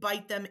time to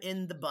bite them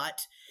in the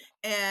butt.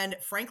 And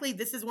frankly,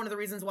 this is one of the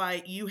reasons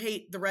why you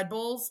hate the Red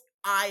Bulls.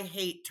 I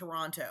hate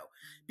Toronto.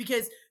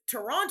 Because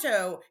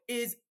Toronto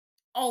is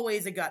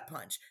always a gut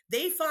punch.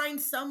 They find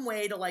some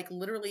way to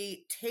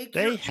literally take.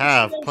 They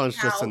have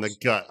punched us in the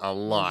gut a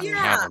lot,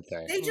 haven't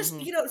they? They just,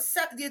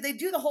 they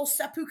do the whole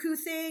seppuku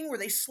thing where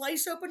they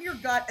slice open your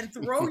gut and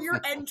throw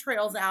your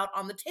entrails out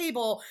on the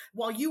table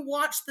while you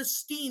watch the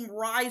steam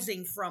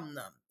rising from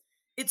them.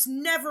 It's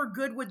never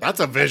good with them. That's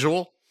a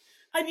visual.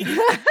 I mean,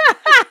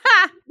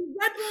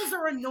 Red Bulls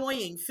are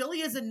annoying. Philly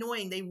is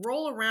annoying. They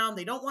roll around.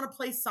 They don't want to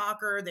play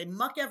soccer. They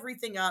muck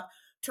everything up.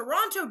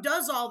 Toronto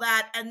does all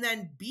that and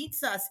then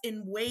beats us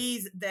in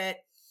ways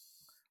that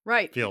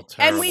feel terrible.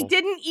 And we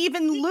didn't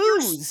even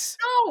lose.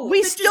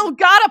 We still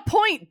got a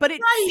point, but it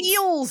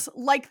feels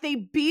like they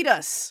beat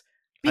us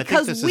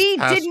because we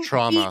didn't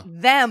beat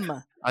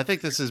them. I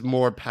think this is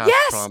more past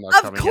trauma.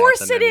 Of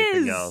course it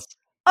is.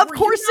 Of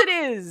course it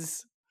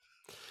is.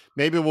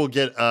 Maybe we'll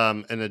get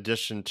an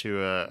addition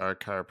to our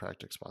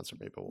chiropractic sponsor.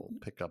 Maybe we'll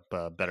pick up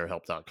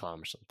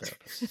betterhelp.com or some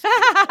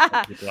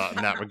therapists. People out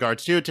in that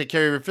regards too. Take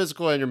care of your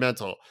physical and your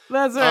mental.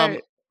 That's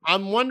right.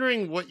 I'm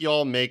wondering what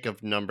y'all make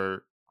of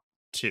number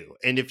 2.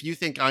 And if you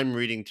think I'm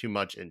reading too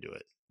much into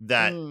it,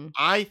 that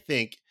I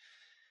think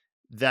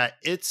that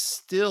it's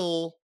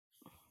still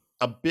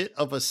a bit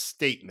of a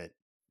statement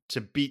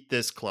to beat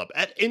this club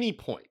at any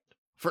point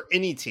for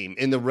any team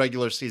in the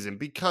regular season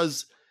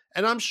because,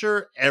 and I'm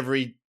sure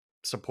every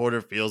supporter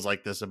feels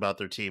like this about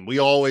their team. We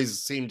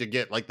always seem to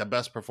get the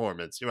best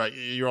performance, right?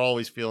 You're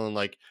always feeling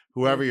like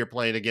whoever you're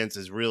playing against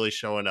is really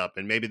showing up,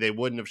 and maybe they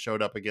wouldn't have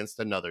showed up against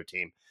another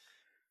team.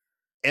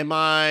 Am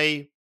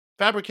I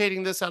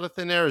fabricating this out of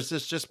thin air? Is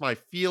this just my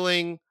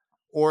feeling,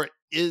 or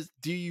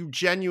do you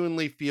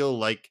genuinely feel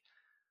like,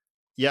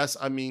 yes,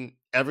 I mean,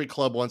 every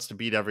club wants to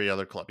beat every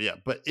other club,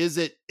 but does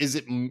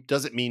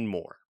it mean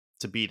more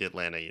to beat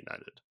Atlanta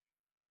United?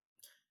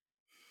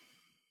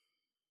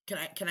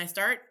 Can I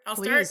start? I'll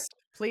start.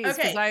 Please,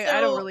 because I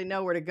don't really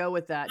know where to go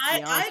with that.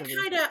 I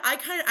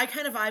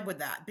kind of vibe with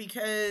that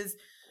because,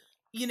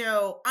 I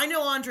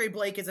know Andre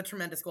Blake is a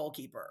tremendous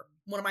goalkeeper,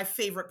 one of my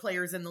favorite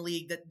players in the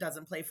league that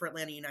doesn't play for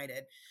Atlanta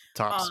United.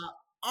 Tops.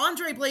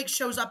 Andre Blake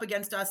shows up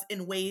against us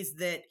in ways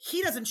that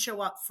he doesn't show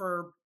up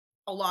for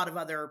a lot of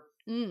other.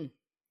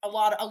 A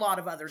lot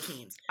of other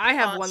teams. I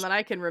have one that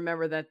I can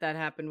remember that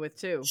happened with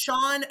too.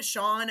 Sean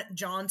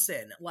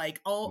Johnson.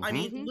 I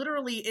mean,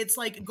 literally, it's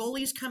like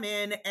goalies come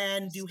in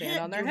and stand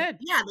on their head.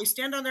 Yeah, they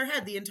stand on their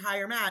head the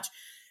entire match.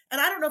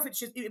 And I don't know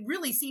if it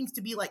really seems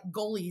to be like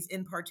goalies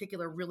in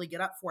particular really get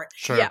up for it.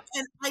 Sure. Yeah.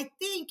 And I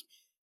think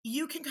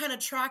you can kind of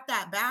track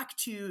that back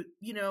to,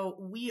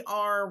 we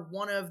are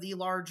one of the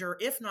larger,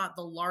 if not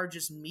the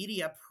largest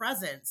media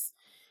presence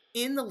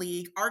in the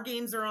league. Our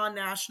games are on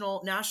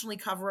nationally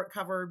covered,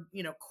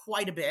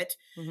 quite a bit,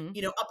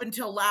 up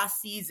until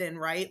last season,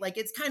 right?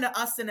 It's kind of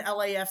us and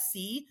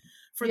LAFC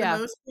for the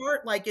most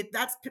part.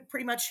 That's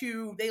pretty much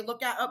who they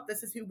look at. Oh,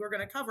 this is who we're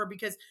going to cover,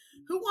 because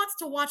who wants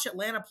to watch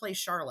Atlanta play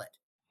Charlotte,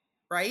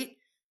 right?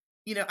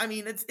 I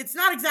mean, it's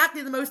not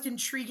exactly the most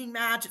intriguing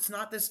match. It's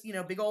not this,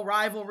 big old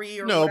rivalry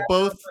or no,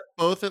 whatever,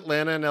 both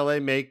Atlanta and LA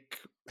make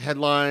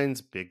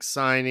headlines, big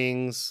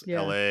signings,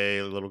 LA,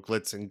 a little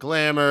glitz and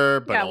glamour,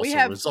 but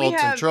also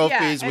results and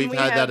trophies. We've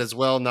had that as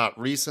well, not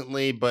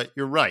recently, but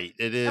you're right.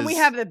 It is. And we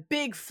have the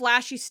big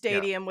flashy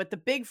stadium with the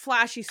big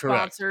flashy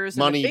sponsors,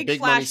 money, and the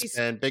big money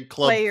spend, big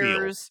club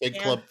players. Feel,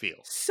 big club feel.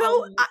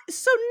 So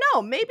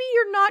no, maybe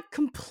you're not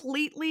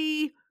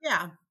completely,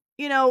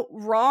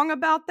 wrong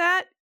about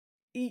that.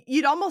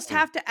 You'd almost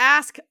have to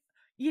ask.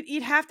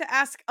 You'd have to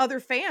ask other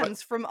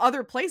fans from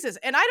other places,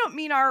 and I don't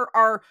mean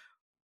our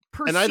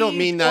perceived, and I don't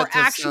mean that or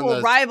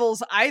actual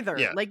rivals either.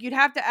 Yeah. Like, you'd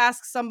have to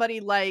ask somebody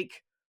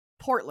like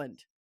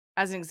Portland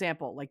as an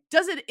example. Like,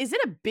 is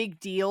it a big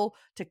deal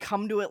to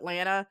come to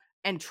Atlanta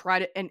and try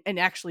to and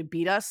actually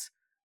beat us?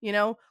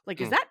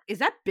 Like, is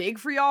that big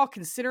for y'all,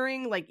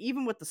 considering, like,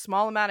 even with the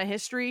small amount of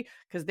history,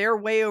 because they're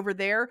way over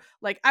there?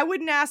 Like, I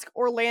wouldn't ask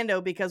Orlando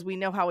because we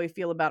know how we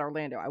feel about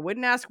Orlando. I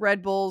wouldn't ask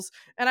Red Bulls,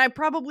 and I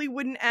probably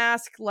wouldn't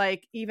ask,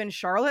 like, even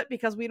Charlotte,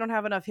 because we don't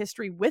have enough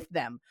history with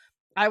them.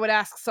 I would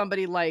ask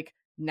somebody like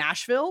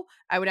Nashville.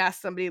 I would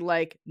ask somebody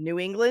like New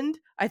England.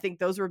 I think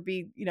those would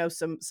be,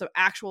 some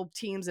actual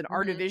teams in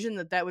our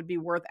division that would be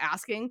worth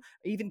asking.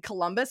 Even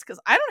Columbus, because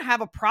I don't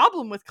have a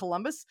problem with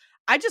Columbus.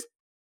 I just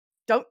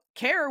don't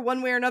care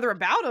one way or another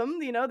about them.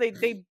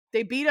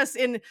 They beat us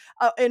in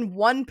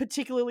one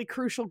particularly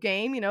crucial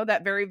game,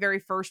 that very, very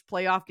first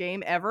playoff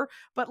game ever.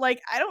 But,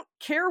 like, I don't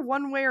care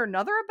one way or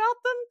another about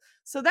them.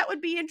 So that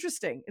would be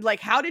interesting. Like,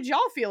 how did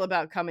y'all feel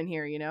about coming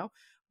here,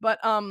 But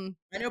I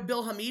know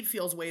Bill Hamid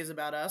feels ways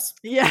about us.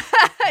 Yeah,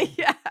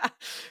 yeah,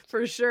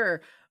 for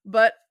sure.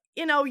 But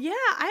I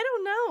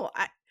don't know.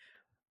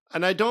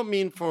 And I don't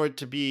mean for it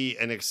to be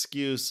an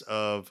excuse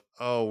of,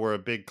 oh, we're a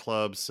big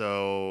club,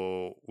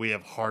 so we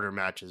have harder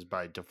matches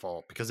by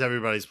default because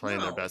everybody's playing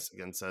their best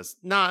against us.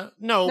 No,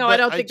 but I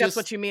don't think that's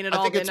what you mean at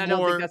all. And I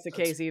don't think that's the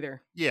case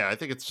either. Yeah, I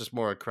think it's just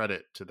more a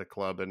credit to the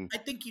club. And I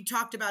think you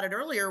talked about it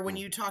earlier when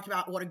you talked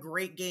about what a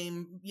great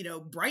game,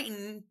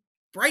 Brighton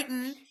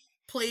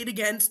played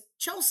against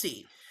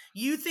Chelsea.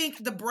 You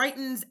think the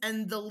Brightons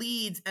and the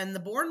Leeds and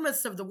the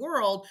Bournemouths of the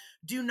world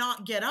do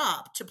not get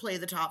up to play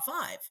the top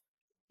 5?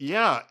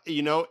 Yeah,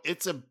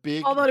 it's a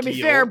big Although, to be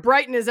fair,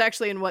 Brighton is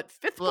actually in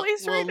fifth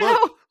place right now?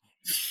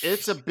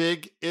 It's a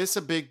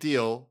big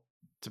deal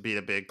to beat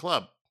a big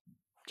club.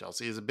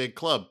 Chelsea is a big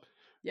club.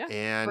 Yeah,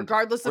 and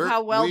regardless of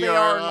how well they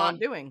are not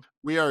doing.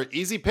 We are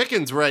easy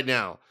pickings right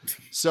now.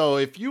 So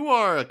if you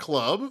are a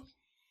club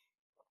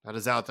that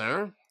is out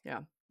there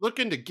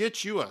looking to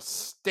get you a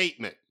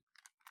statement,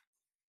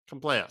 come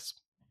play us.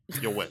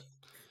 You'll win.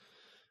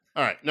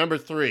 All right, number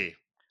 3.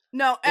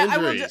 No, I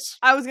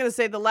was going to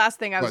say the last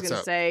thing I was going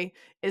to say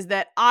is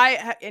that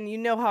and you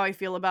know how I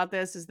feel about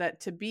this, is that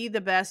to be the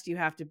best, you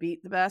have to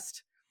beat the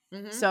best.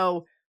 Mm-hmm.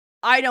 So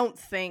I don't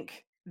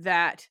think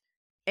that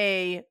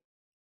a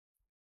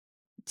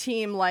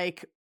team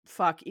like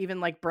even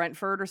like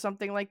Brentford or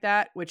something like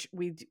that, which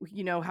we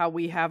how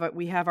we have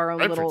our own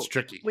Brentford's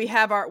tricky. We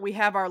have our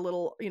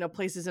little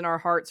places in our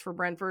hearts for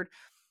Brentford.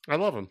 I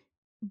love them.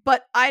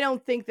 But I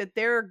don't think that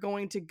they're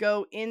going to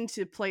go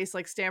into a place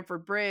like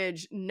Stamford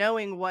Bridge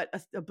knowing what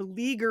a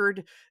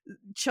beleaguered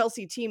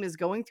Chelsea team is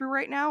going through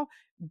right now,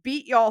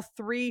 beat y'all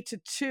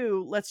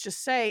 3-2, let's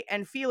just say,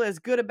 and feel as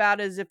good about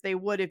it as if they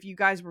would if you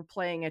guys were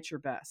playing at your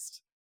best.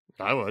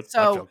 I would.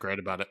 I feel great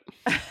about it.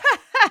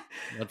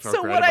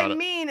 So what I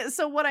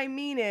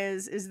mean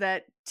is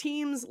that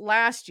teams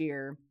last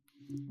year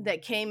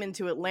that came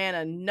into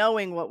Atlanta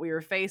knowing what we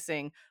were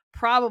facing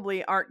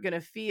probably aren't going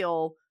to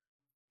feel...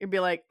 You'd be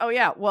like, oh,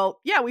 yeah, well,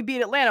 yeah, we beat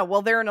Atlanta.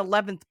 Well, they're in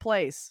 11th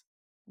place.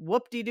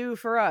 Whoop-de-doo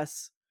for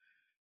us.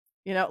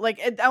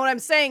 What I'm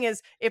saying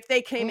is if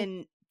they came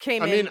in,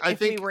 I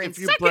think we were in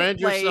second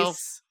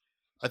place.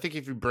 I think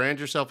if you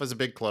brand yourself as a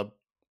big club,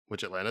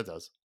 which Atlanta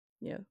does.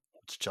 Yeah.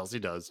 Which Chelsea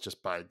does,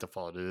 just by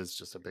default, it is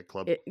just a big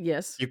club.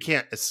 Yes. You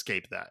can't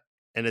escape that.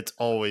 And it's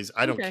always,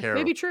 I don't care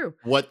maybe true.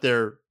 What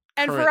their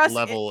current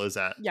level is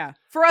at. Yeah.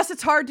 For us,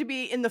 it's hard to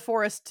be in the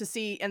forest to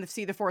see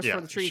the forest for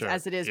the trees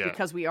as it is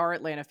because we are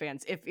Atlanta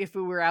fans. If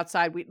we were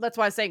outside, that's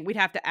why I was saying we'd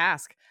have to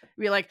ask.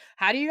 We'd be like,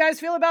 how do you guys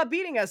feel about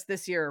beating us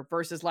this year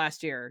versus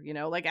last year?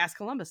 Like ask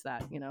Columbus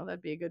that,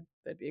 that'd be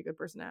a good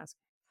person to ask.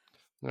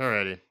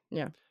 Alrighty.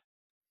 Yeah.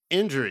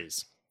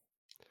 Injuries.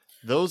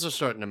 Those are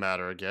starting to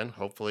matter again.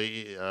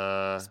 Hopefully.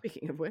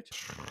 Speaking of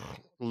which.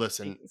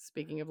 Listen.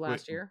 Speaking of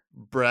last year.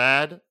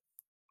 Brad,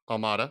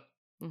 Almada,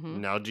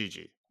 now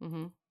Gigi.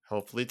 Mm-hmm.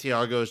 Hopefully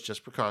Thiago is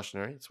just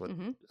precautionary. It's what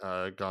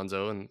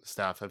Gonzo and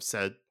staff have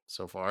said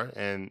so far,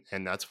 and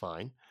that's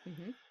fine.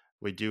 Mm-hmm.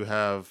 We do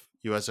have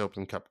U.S.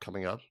 Open Cup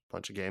coming up, a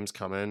bunch of games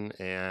coming,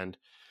 and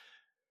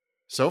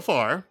so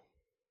far,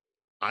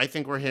 I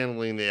think we're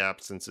handling the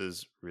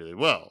absences really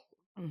well.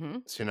 Mm-hmm.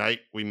 Tonight,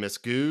 we miss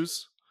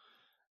Goose,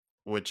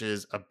 which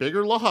is a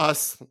bigger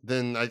loss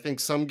than I think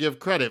some give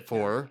credit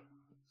for.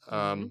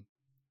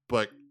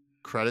 But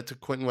credit to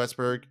Quentin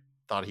Westberg.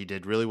 Thought he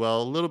did really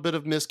well. A little bit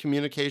of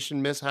miscommunication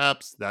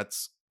mishaps.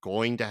 That's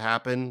going to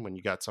happen when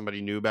you got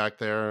somebody new back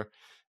there.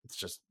 It's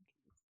just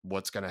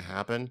what's going to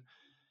happen.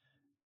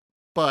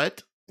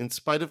 But in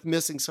spite of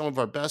missing some of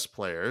our best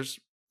players,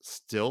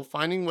 still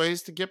finding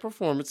ways to get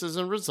performances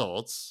and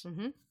results.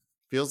 Mm-hmm.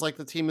 Feels like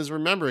the team is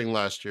remembering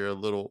last year a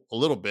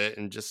little bit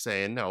and just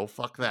saying, no,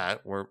 fuck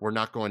that. We're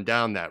not going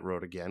down that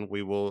road again.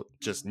 We will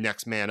just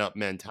next man up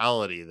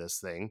mentality this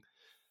thing.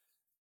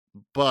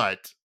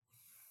 But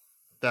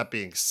that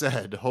being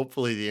said,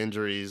 hopefully the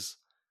injuries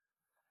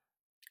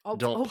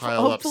don't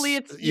pile up. Hopefully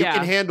you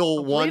can handle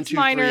hopefully 1, 2,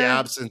 3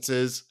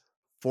 absences,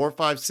 4,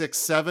 5, 6,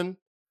 7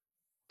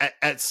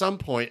 at some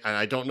point, and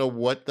I don't know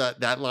what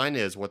that line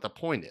is, what the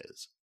point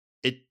is.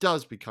 It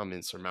does become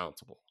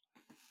insurmountable.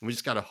 And we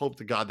just got to hope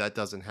to God that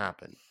doesn't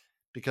happen,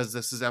 because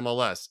this is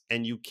MLS,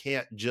 and you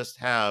can't just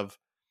have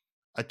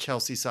a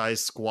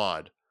Chelsea-sized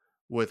squad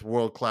with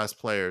world-class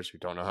players who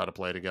don't know how to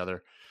play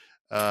together,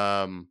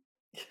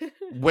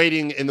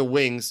 waiting in the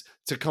wings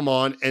to come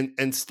on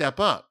and step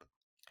up.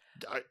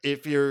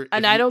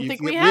 I don't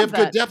think we have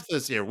good depth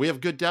this year. We have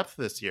good depth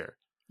this year.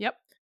 Yep.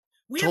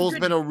 Chol's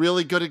been a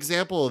really good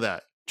example of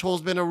that.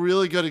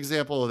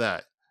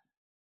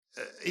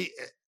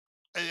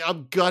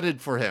 I'm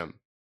gutted for him.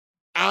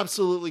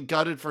 Absolutely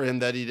gutted for him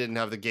that he didn't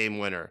have the game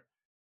winner.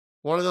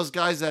 One of those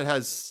guys that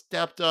has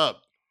stepped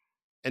up,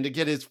 and to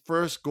get his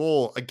first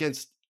goal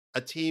against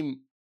a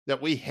team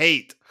that we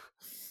hate,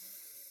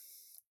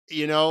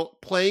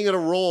 playing in a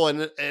role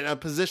in a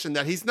position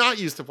that he's not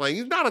used to playing.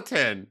 He's not a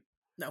 10.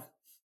 No.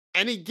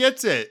 And he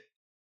gets it.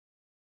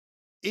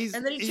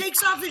 And then he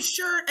takes off his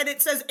shirt and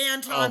it says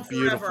Anton forever.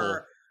 Beautiful.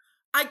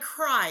 I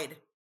cried.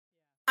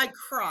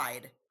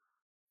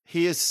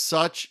 He is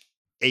such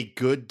a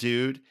good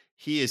dude.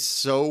 He is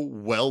so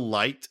well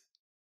liked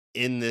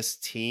in this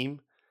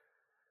team.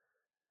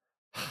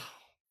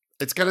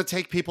 It's going to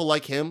take people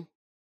like him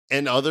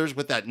and others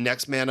with that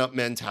next man up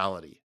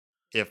mentality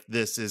if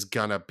this is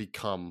going to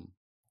become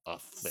a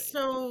thing.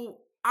 So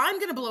I'm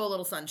going to blow a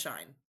little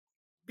sunshine,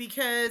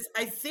 because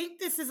I think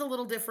this is a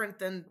little different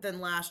than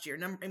last year.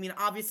 I mean,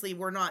 obviously,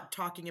 we're not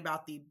talking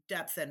about the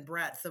depth and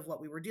breadth of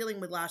what we were dealing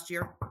with last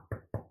year,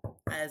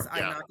 as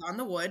I knock on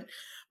the wood.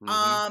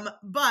 Mm-hmm.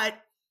 But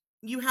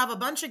you have a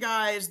bunch of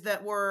guys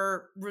that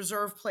were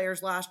reserve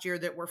players last year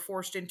that were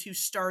forced into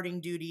starting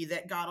duty,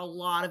 that got a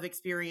lot of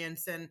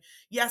experience. And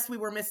yes, we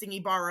were missing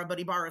Ibarra, but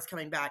Ibarra's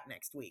coming back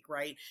next week,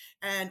 right?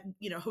 And,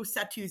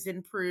 Josetu's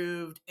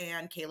improved,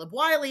 and Caleb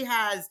Wiley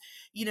has,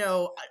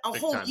 a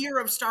whole year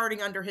of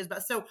starting under his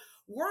belt. So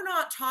we're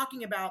not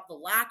talking about the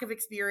lack of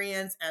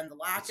experience and the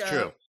lack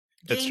of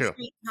game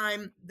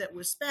time that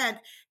was spent.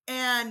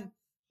 And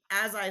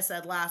as I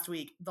said last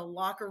week, the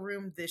locker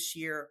room this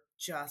year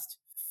just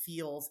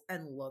feels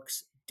and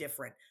looks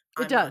different.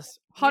 It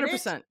does,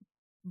 100%.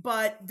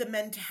 But the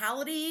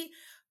mentality,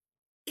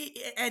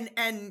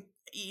 and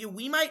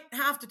we might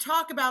have to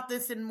talk about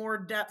this in more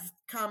depth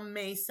come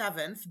May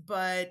 7th,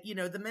 but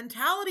the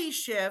mentality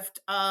shift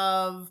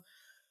of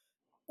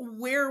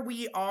where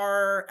we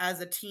are as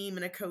a team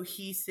and a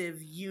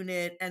cohesive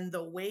unit, and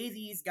the way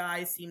these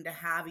guys seem to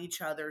have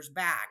each other's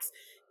backs,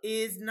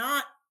 is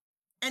not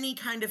any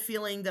kind of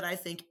feeling that I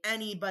think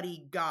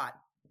anybody got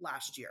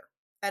last year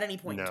at any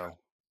point in time.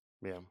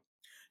 Yeah.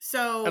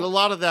 So, and a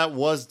lot of that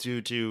was due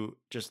to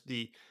just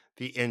the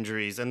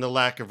injuries and the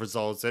lack of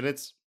results. And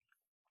it's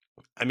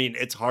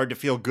hard to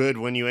feel good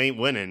when you ain't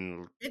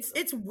winning.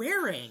 It's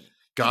wearing.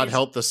 God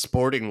help the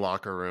Sporting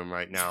locker room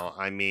right now.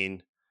 I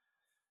mean,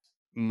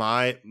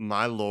 my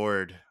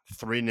Lord,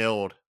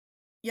 3-0'd.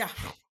 Yeah.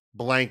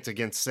 Blanked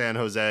against San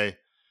Jose,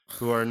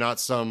 who are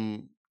not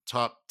some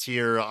top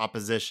tier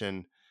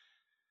opposition.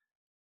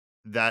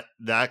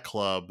 That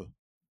club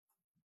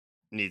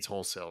needs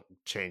wholesale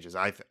changes.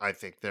 I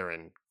think they're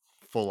in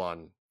full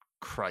on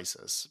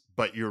crisis.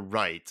 But you're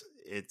right.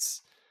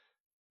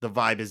 The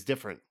vibe is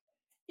different.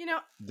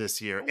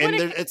 This year. And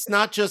it's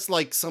not just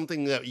like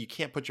something that you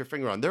can't put your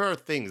finger on. There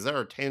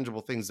are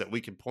tangible things that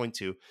we can point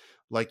to.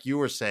 Like you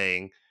were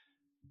saying,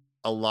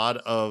 a lot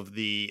of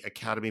the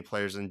academy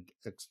players and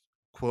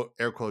quote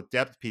air quote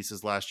depth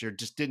pieces last year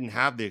just didn't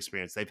have the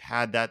experience. They've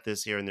had that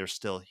this year and they're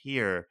still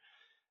here.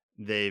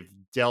 They've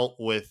dealt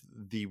with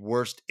the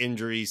worst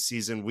injury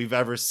season we've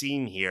ever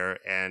seen here,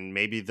 and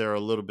maybe they're a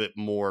little bit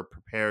more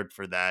prepared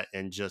for that,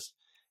 and just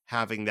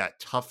having that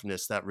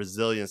toughness, that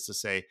resilience to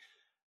say,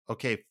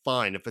 okay,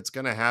 fine, if it's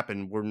going to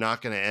happen, we're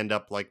not going to end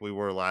up like we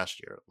were last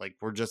year. Like,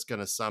 we're just going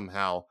to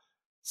somehow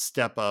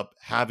step up,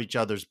 have each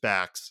other's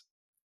backs,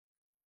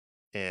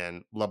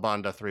 and La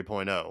Banda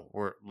 3.0.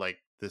 We're like,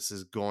 this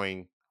is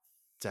going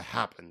to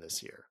happen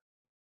this year.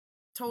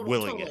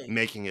 Totally.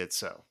 Making it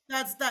so.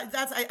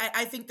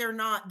 I think they're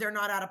not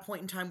at a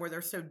point in time where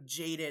they're so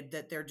jaded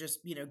that they're just,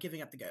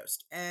 giving up the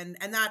ghost. And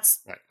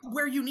that's right.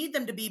 Where you need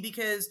them to be,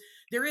 because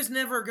there is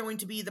never going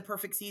to be the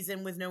perfect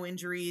season with no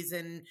injuries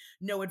and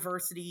no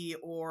adversity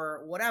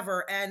or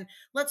whatever. And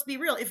let's be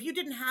real, if you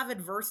didn't have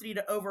adversity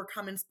to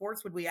overcome in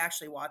sports, would we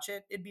actually watch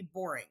it? It'd be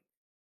boring.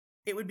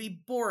 It would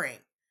be boring.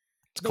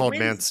 It's called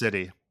Man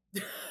City.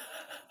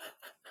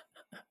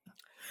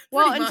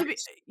 Well, and to be,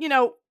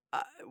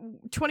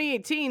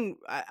 2018,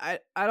 I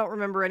don't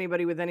remember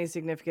anybody with any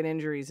significant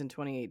injuries in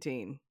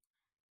 2018.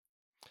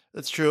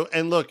 That's true.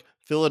 And look,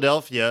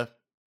 Philadelphia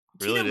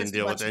really didn't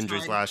deal with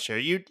injuries last year.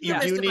 You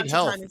do need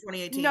help.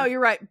 No, you're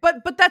right.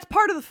 But that's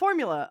part of the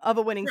formula of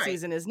a winning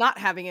season is not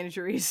having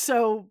injuries.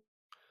 So,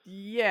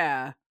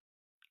 yeah.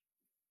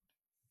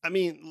 I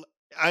mean,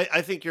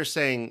 I think you're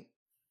saying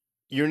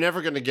you're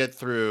never going to get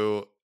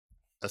through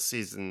a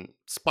season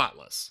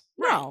spotless.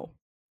 No,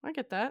 I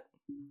get that.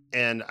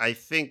 And I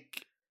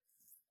think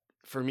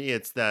for me,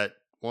 it's that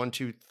 1,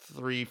 2,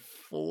 3,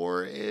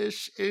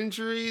 4-ish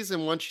injuries.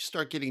 And once you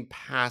start getting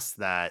past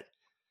that,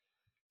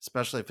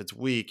 especially if it's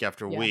week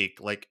after week,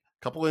 like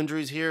a couple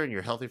injuries here and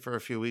you're healthy for a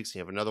few weeks, and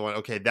you have another one.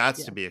 Okay,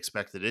 that's to be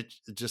expected. It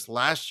just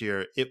last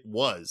year, it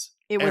was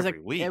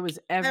every week. It was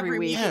every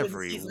week.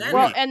 Every week.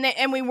 Well,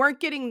 and we weren't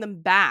getting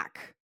them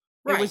back.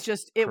 Right. It was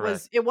just they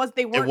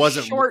weren't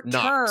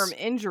short-term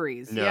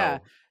injuries. No, yeah.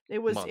 It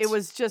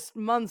was just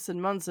months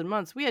and months and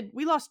months.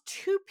 We lost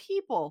 2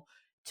 people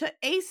to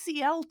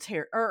ACL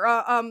tear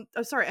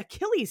or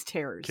Achilles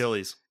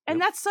tears. And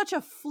that's such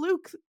a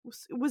fluke.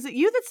 Was it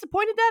you that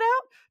pointed that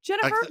out,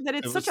 Jennifer? That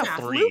it's such a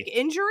fluke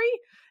injury,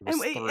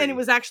 and it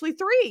was actually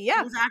 3. Yeah,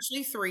 it was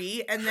actually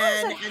 3, and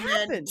then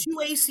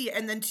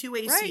 2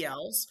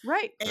 ACLs.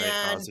 Right.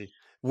 And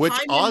which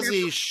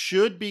Ozzy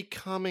should be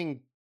coming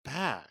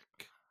back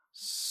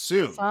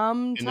soon.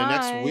 Sometime. In the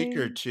next week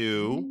or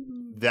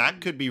 2.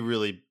 That could be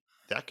really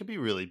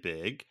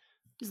big.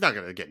 He's not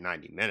going to get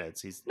 90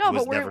 minutes. He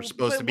was never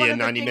supposed to be a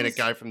 90-minute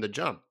guy from the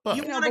jump. But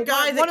you want a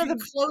guy that can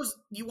close.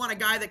 You want a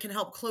guy that can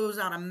help close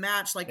out a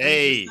match like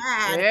we just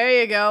had.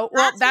 There you go.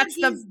 Well,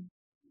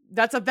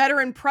 that's a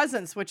veteran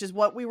presence, which is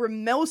what we were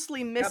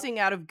mostly missing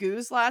out of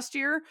Goose last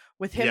year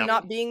with him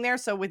not being there.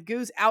 So with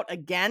Goose out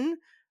again,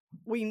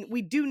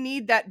 we do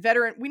need that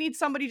veteran. We need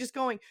somebody just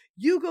going,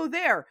 you go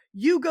there,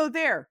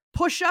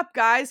 push up,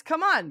 guys.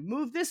 Come on,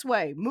 move this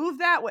way, move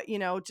that way.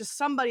 Just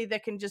somebody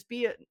that can just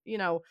be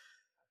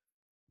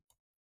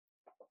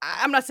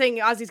I'm not saying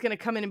Ozzy's going to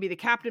come in and be the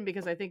captain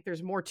because I think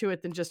there's more to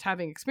it than just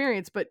having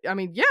experience. But I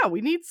mean,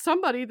 we need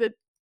somebody that.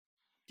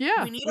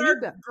 Yeah, we need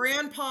our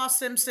Grandpa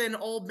Simpson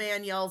old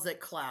man yells at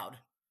cloud.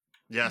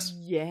 Yes.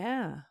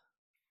 Yeah.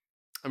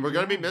 And we're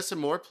going to be missing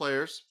more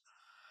players.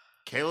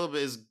 Caleb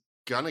is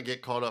going to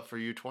get called up for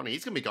U20.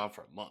 He's going to be gone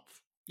for a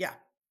month. Yeah.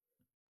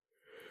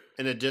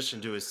 In addition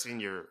to his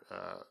senior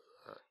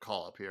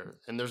call up here.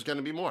 And there's going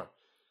to be more.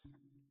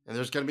 And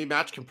there's going to be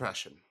match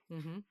compression.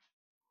 Mm-hmm.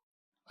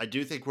 I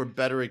do think we're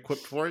better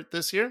equipped for it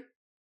this year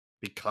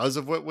because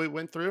of what we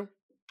went through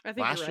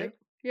last year.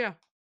 Yeah.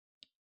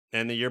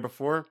 And the year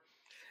before.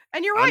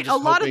 And you're right. A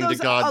lot of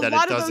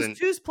those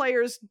twos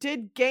players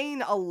did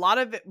gain a lot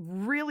of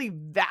really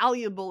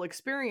valuable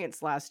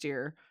experience last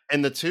year.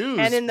 And the twos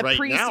right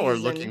now are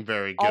looking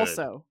very good.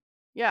 Also.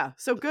 Yeah.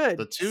 So good.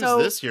 The twos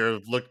this year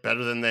have looked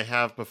better than they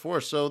have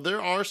before. So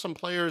there are some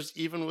players,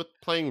 even with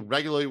playing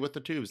regularly with the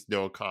twos,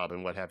 Noah Cobb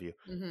and what have you,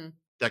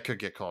 that could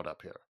get called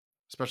up here.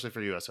 Especially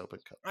for U.S. Open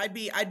Cup.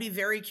 I'd be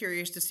very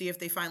curious to see if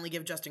they finally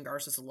give Justin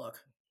Garces a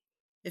look.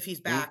 If he's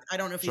back. I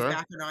don't know if he's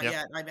back or not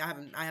yet.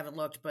 I haven't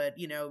looked, but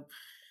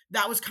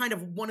that was kind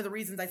of one of the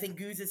reasons I think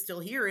Goose is still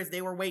here is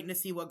they were waiting to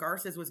see what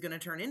Garces was going to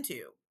turn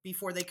into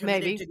before they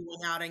committed to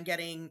going out and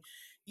getting,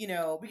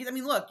 because I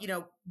mean, look,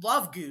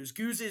 love Goose.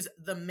 Goose is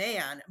the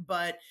man,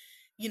 but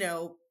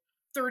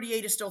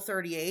 38 is still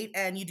 38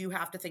 and you do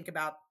have to think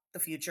about the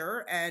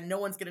future and no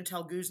one's going to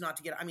tell Goose not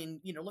to get,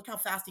 look how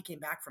fast he came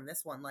back from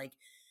this one. Like,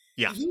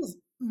 yeah, he was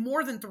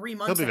more than 3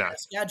 months on the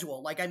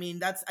schedule. Like, I mean,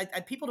 that's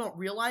people don't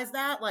realize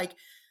that. Like,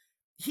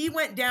 he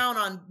went down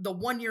on the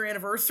 1-year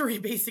anniversary,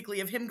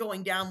 basically, of him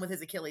going down with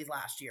his Achilles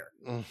last year.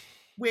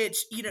 Which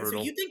brutal.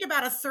 So you think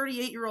about a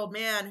 38-year-old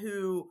man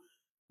who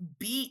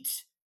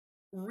beat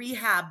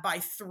rehab by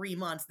 3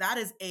 months. That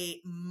is a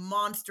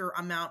monster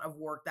amount of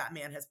work that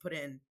man has put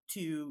in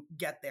to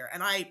get there,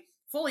 and I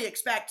fully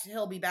expect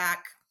he'll be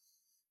back.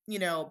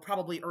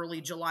 Probably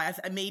early July,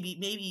 maybe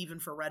even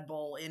for Red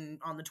Bull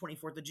on the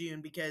 24th of June,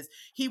 because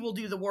he will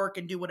do the work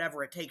and do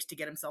whatever it takes to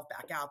get himself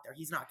back out there.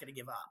 He's not going to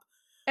give up.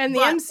 And the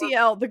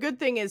MCL, the good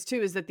thing is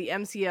that the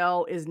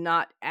MCL is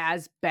not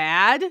as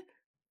bad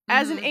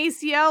as an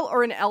ACL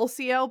or an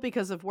LCL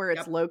because of where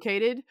it's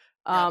located.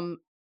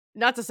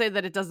 Not to say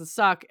that it doesn't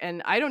suck.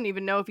 And I don't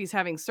even know if he's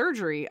having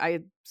surgery.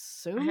 I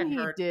assume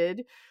he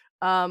did.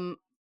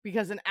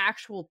 Because an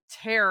actual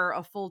tear,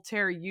 a full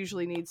tear,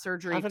 usually needs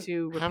surgery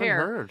to repair.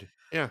 Haven't heard.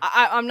 Yeah,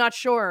 I'm not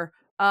sure.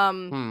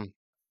 I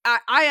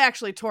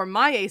actually tore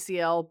my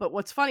ACL, but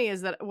what's funny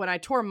is that when I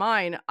tore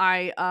mine,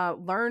 I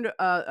learned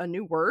a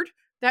new word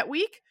that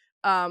week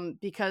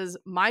because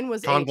mine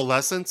was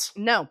convalescence.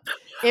 No,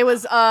 it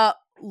was That's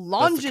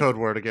the code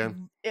word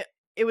again.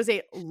 It was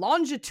a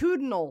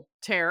longitudinal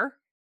tear.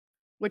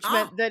 Which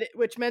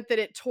meant that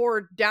it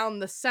tore down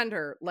the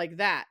center like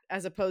that,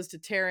 as opposed to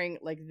tearing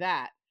like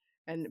that.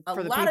 And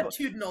for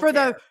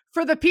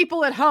the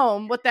people at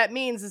home, what that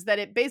means is that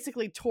it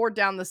basically tore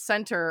down the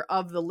center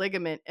of the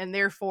ligament, and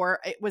therefore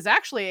it was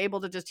actually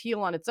able to just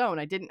heal on its own.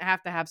 I didn't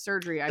have to have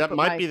surgery. That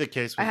might be the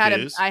case with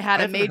Goose. I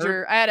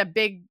had a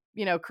big,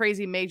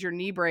 crazy major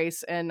knee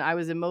brace, and I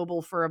was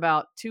immobile for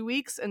about 2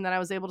 weeks, and then I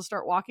was able to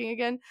start walking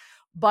again.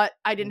 but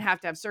I didn't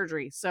have to have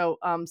surgery. So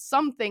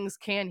some things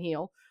can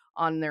heal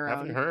on their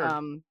own. Haven't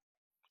heard.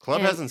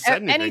 Club hasn't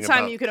said anything.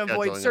 Anytime you can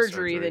avoid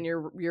surgery, then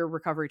your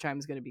recovery time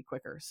is going to be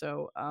quicker.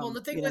 So, well,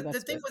 the thing with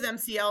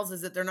MCLs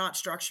is that they're not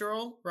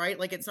structural, right?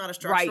 Like it's not a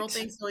structural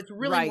thing, so it's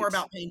really more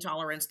about pain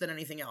tolerance than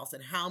anything else,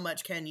 and how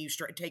much can you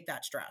take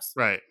that stress?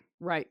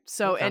 Right.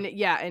 So, and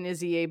is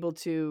he able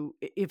to,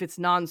 if it's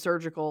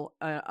non-surgical,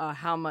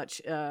 how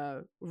much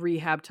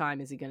rehab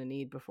time is he going to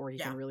need before he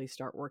can really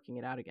start working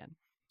it out again?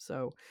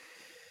 So,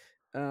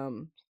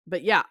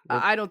 but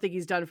I don't think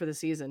he's done for the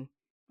season.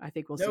 I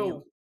think we'll see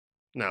him.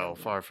 No,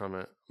 far from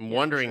it. I'm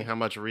wondering how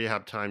much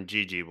rehab time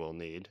Gigi will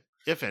need,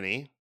 if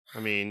any. I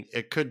mean,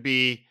 it could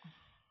be.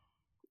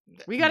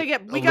 We got to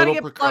get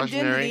plugged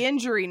into the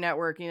injury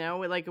network.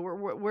 Like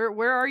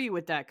where are you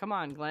with that? Come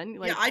on, Glenn.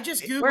 Like, I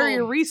just Googled. Where are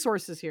your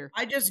resources here?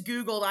 I just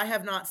Googled. I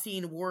have not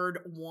seen word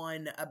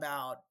one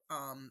about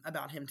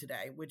him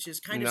today, which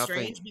is kind of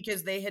strange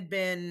because they had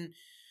been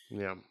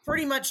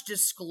pretty much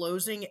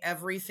disclosing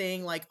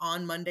everything like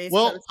on Monday's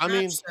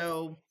post-match,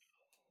 so.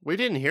 We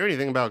didn't hear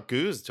anything about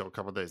Goose until a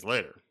couple of days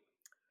later.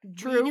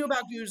 True. We knew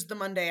about Goose the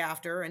Monday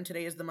after, and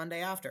today is the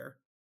Monday after.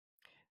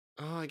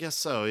 Oh, I guess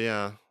so.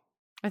 Yeah.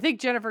 I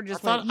think Jennifer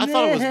just. I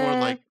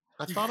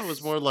thought it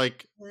was more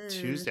like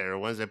Tuesday or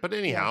Wednesday. But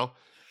anyhow,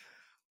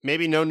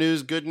 maybe no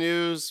news, good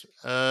news.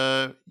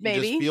 Maybe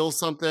you just feel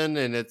something,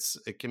 and it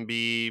can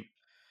be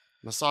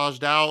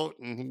massaged out,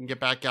 and he can get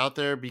back out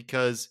there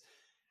because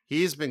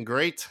he's been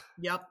great.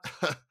 Yep.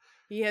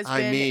 He has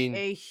been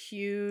a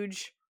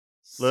huge.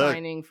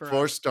 Signing for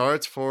 4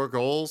 starts, 4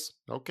 goals.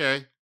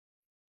 Okay.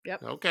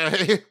 Yep.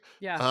 Okay.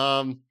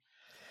 Yeah.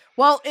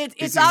 Well, it's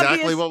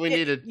exactly obvious, what we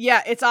needed.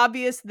 Yeah, it's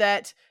obvious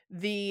that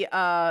the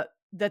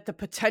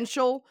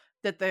potential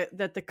that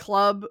the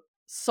club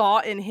saw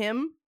in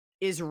him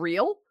is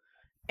real,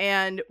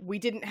 and we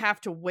didn't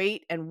have to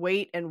wait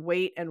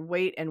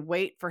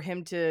for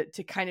him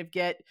to kind of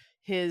get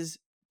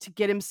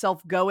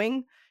himself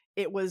going.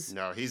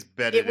 He's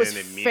bedded in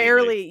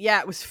immediately.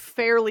 It was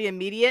fairly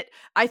immediate.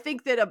 I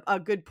think that a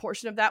good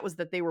portion of that was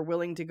that they were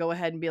willing to go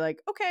ahead and be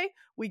like, okay,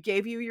 we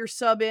gave you your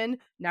sub in.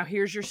 Now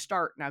here's your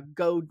start. Now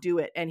go do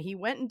it. And he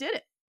went and did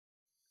it.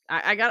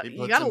 You got to love it. He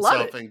puts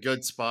himself in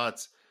good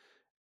spots.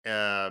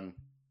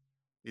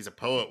 He's a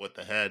poet with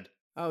the head.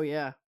 Oh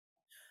yeah.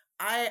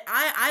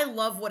 I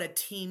love what a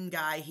team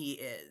guy he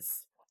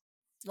is.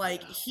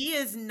 Like he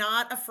is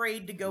not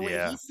afraid to go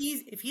in. He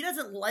sees, if he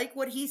doesn't like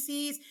what he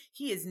sees,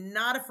 he is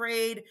not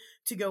afraid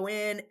to go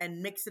in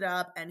and mix it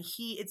up. And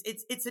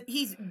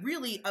he's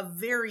really a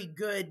very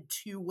good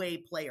two-way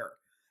player.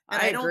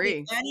 And I don't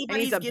agree. think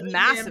anybody's and he's a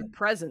massive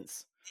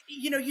presence.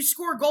 You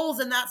score goals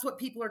and that's what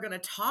people are going to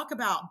talk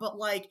about, but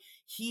like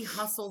he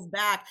hustles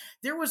back.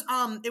 There was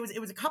it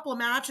was a couple of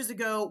matches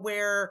ago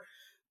where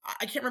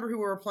I can't remember who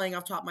we were playing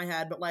off the top of my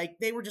head, but like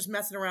they were just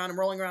messing around and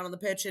rolling around on the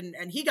pitch, and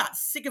he got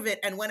sick of it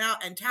and went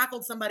out and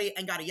tackled somebody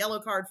and got a yellow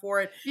card for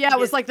it. Yeah, it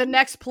was like the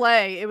next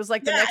play. It was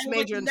like the next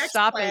major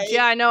stoppage.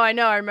 Yeah, I know.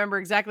 I remember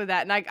exactly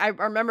that. And I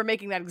remember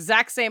making that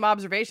exact same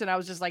observation. I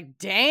was just like,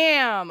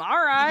 damn, all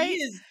right. He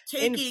is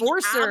taking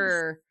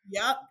enforcer.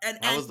 Yep. And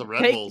that was the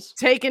Red Bulls.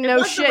 Taking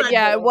no shit.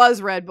 Yeah, it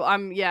was Red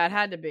Bull. Yeah, it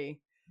had to be.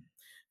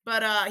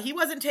 But he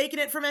wasn't taking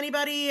it from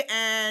anybody,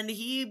 and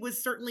he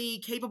was certainly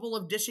capable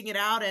of dishing it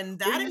out. And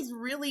that is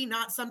really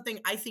not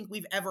something I think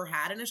we've ever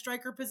had in a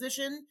striker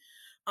position.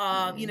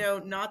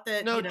 Not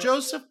that... No,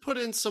 Joseph put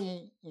in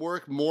some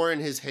work more in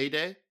his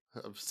heyday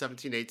of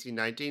 17, 18,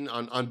 19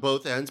 on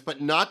both ends,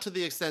 but not to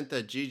the extent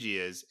that Gigi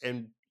is.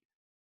 And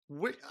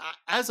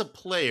as a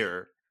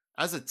player,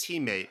 as a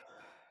teammate,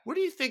 what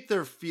do you think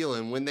they're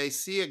feeling when they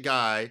see a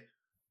guy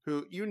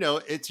who,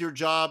 it's your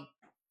job,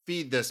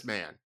 feed this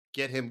man?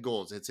 Get him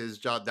goals. It's his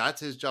job.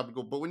 That's his job to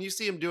go. But when you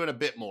see him doing a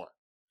bit more,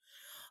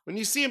 when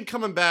you see him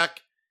coming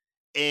back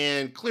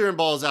and clearing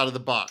balls out of the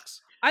box,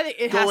 I think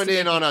it going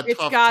in on a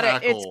tough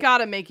tackle. It's got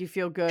to make you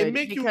feel good. It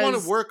make you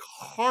want to work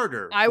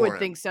harder. I would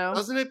think so,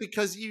 doesn't it?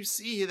 Because you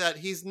see that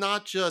he's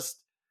not just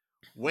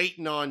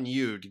waiting on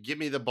you to give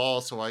me the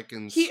ball so I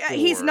can score.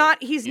 He's not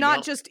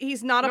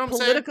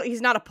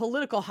a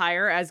political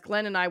hire, as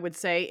Glenn and I would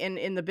say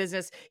in the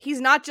business. He's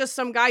not just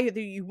some guy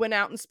who you went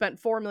out and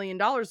spent $4 million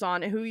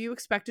on and who you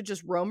expect to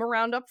just roam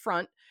around up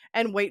front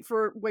and wait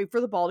for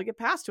the ball to get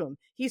passed to him.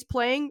 He's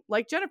playing,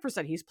 like Jennifer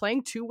said, he's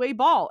playing two-way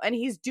ball, and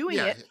he's doing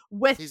it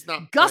with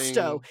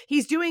gusto.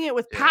 He's doing it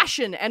with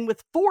passion and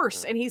with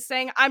force, and he's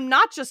saying, I'm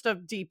not just a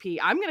DP.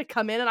 I'm going to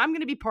come in and I'm going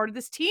to be part of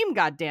this team,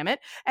 goddammit,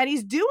 and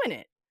he's doing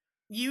it.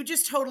 You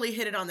just totally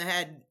hit it on the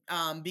head,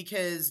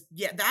 because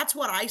that's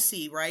what I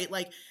see, right?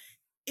 Like,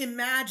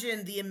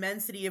 imagine the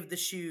immensity of the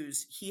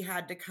shoes he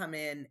had to come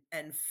in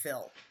and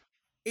fill.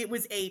 It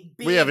was a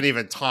big... We haven't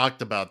even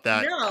talked about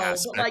that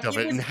aspect of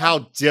it and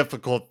how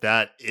difficult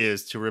that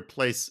is to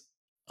replace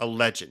a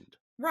legend.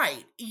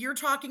 Right. You're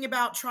talking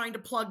about trying to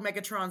plug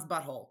Megatron's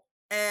butthole.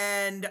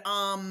 And,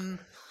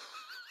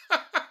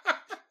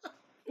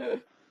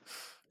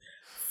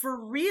 for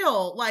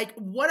real, like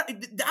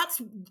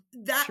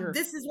Sure.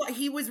 This is why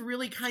he was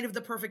really kind of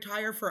the perfect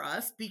hire for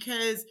us,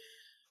 because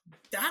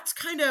that's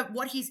kind of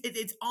what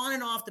it's on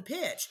and off the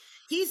pitch.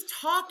 He's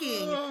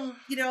talking,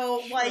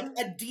 like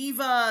a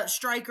diva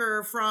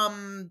striker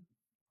from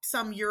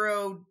some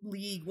Euro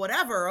League,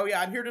 whatever. Oh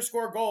yeah, I'm here to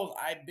score goals.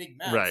 I'm big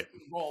man. Right.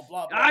 Goal,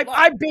 blah, blah, blah.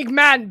 I'm big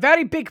man,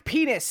 very big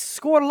penis,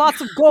 score lots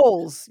of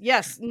goals.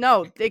 Yes,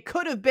 no, they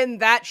could have been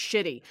that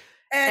shitty.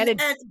 And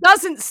it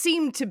doesn't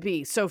seem to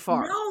be so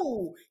far.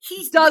 No,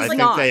 I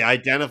think they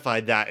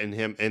identified that in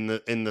him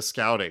in the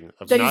scouting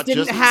of that not he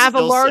didn't just have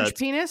a large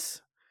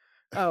penis.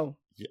 Oh,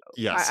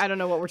 yes. I don't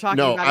know what we're talking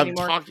about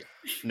anymore.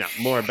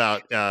 More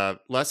about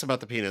less about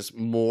the penis,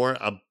 more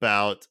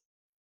about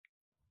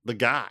the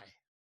guy.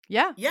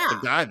 Yeah. The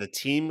guy, the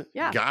team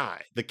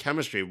guy, the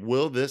chemistry.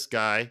 Will this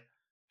guy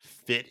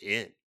fit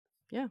in?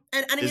 Yeah.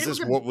 And I mean, is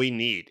this what we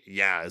need?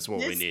 Yeah, is what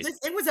we need.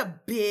 It was a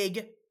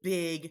big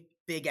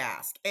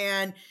ask.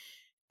 And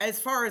as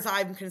far as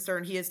I'm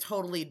concerned, he has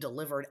totally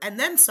delivered. And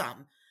then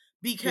some,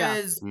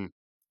 because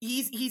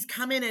he's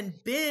come in and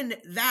been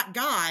that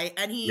guy.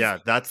 And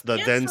that's the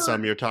then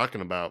some you're talking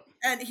about.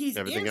 And he's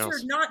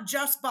answered not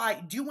just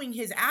by doing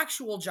his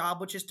actual job,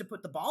 which is to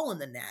put the ball in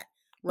the net,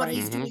 but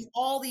he's doing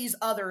all these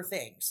other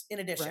things in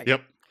addition. Right.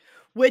 Yep.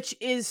 Which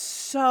is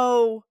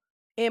so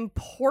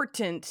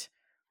important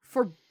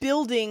for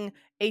building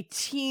a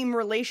team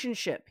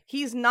relationship.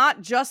 He's not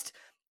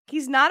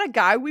a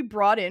guy we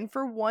brought in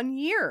for 1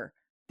 year.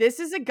 This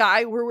is a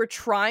guy where we're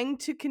trying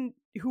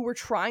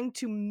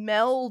to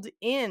meld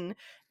in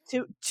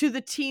to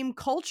the team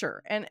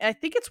culture, and I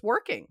think it's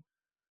working.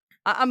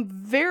 I'm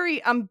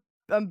very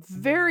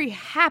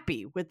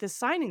happy with this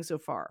signing so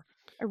far.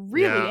 I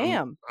really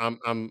am.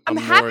 I'm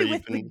happy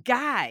with the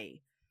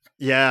guy.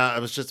 Yeah, I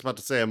was just about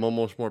to say I'm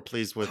almost more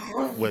pleased with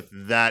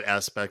that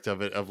aspect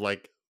of it, of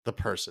like the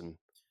person,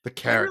 the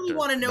character. I really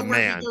want to know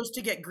where he goes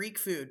to get Greek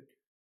food,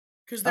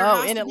 because there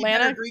has in to Atlanta?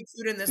 be better Greek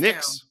food in this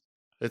Nick's. town.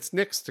 It's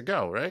Nick's to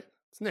go, right?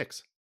 It's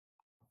Nick's.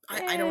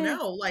 I don't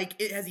know.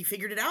 Like, has he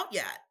figured it out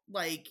yet?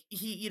 Like,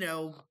 he's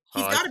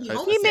got to be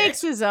homesick. He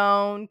makes his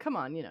own. Come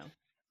on,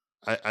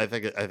 I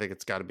think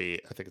it's got to be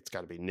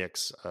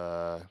Nick's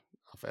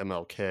off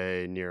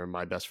MLK near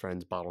my best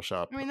friend's bottle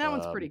shop. I mean, that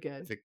one's pretty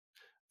good. I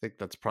think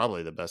that's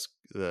probably the best,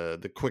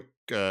 the quick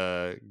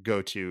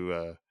go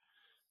to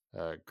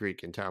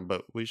Greek in town.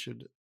 But we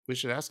should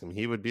ask him.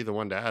 He would be the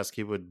one to ask.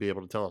 He would be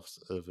able to tell us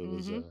if it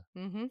was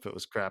if it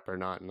was crap or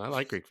not. And I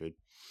like Greek food.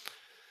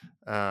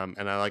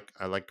 And I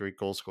like Greek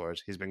goal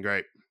scorers. He's been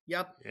great.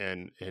 Yep.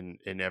 And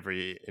in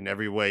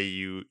every way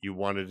you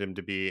wanted him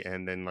to be,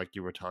 and then like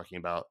you were talking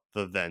about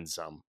the then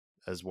some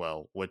as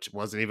well, which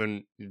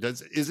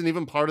isn't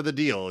even part of the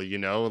deal,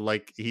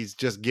 like he's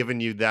just given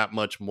you that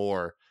much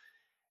more,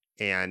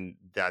 and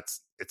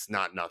it's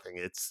not nothing.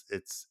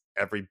 It's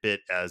every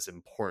bit as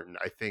important,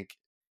 I think,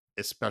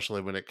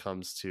 especially when it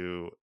comes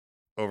to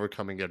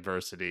overcoming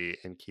adversity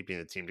and keeping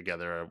the team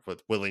together,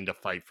 with willing to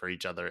fight for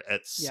each other,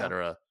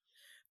 etc.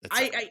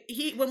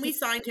 When we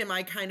signed him,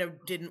 I kind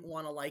of didn't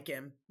want to like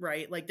him,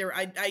 right? Like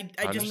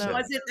I just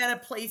wasn't at a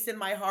place in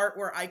my heart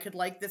where I could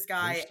like this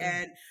guy,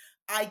 and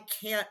I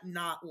can't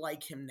not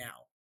like him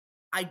now.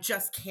 I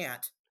just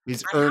can't.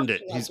 He's earned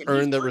it. He's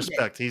earned the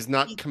respect. He's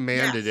not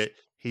commanded it.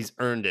 He's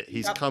earned it.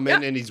 He's come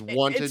in and he's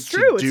wanted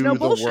to do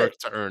the work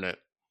to earn it.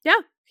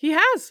 Yeah, he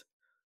has.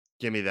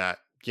 Give me that.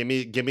 Give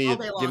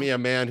me a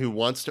man who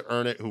wants to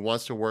earn it, who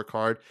wants to work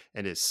hard,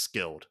 and is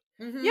skilled.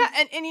 Mm-hmm. Yeah,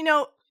 and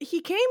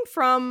he came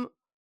from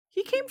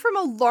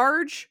a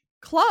large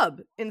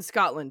club in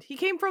Scotland. He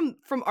came from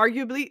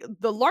arguably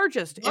the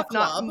largest, if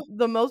not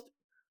the most.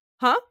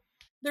 Huh?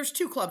 There's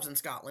 2 clubs in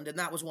Scotland, and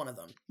that was one of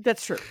them.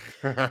 That's true.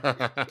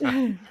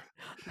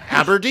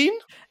 Aberdeen?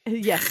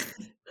 Yes.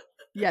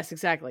 Yes,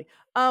 exactly.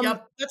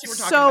 Yep, that's what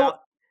we're talking about.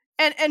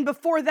 And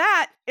before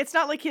that, it's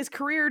not like his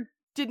career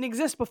didn't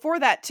exist before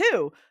that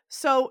too.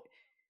 So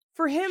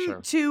for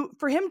him to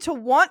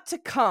want to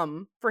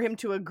come, for him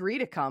to agree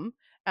to come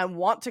and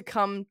want to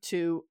come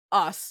to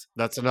us.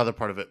 That's another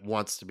part of it.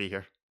 Wants to be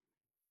here.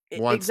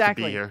 Wants to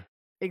be here.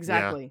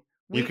 Exactly.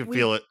 Yeah. You can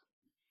feel it.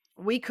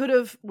 We could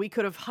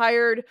have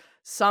hired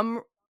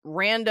some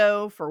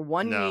rando for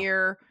 1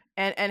 year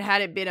and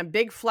had it been a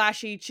big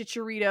flashy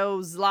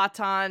Chicharito,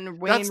 Zlatan,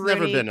 Wayne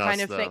Rooney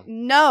kind of thing.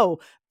 No,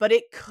 but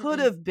it could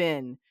have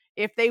been.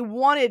 If they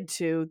wanted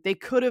to, they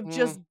could have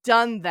just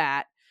done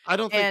that. I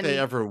don't think they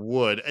ever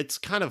would. It's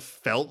kind of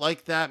felt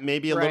like that,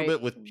 maybe a little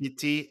bit with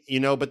PT,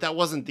 but that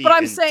wasn't the. But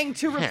I'm saying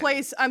to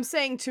replace. I'm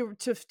saying to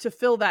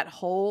fill that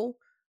hole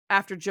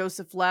after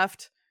Joseph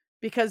left,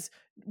 because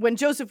when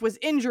Joseph was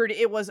injured,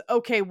 it was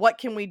okay. What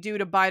can we do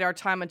to bide our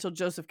time until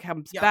Joseph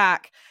comes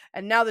back?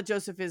 And now that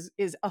Joseph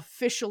is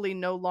officially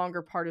no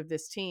longer part of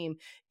this team,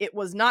 it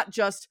was not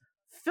just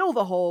fill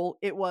the hole.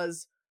 It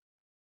was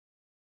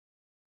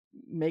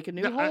make a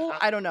new hole.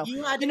 I don't know. You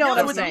know what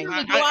I'm saying?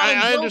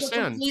 I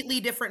understand. A completely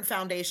different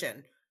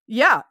foundation.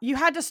 Yeah, you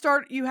had to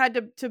start. You had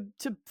to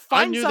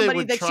find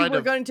somebody that you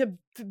were going to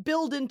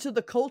build into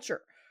the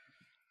culture.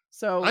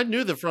 So I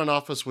knew the front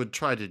office would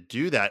try to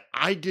do that.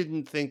 I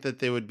didn't think that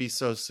they would be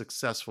so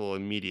successful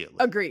immediately.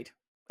 Agreed.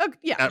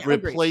 At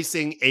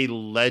replacing a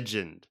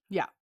legend.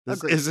 Yeah.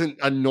 This isn't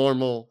a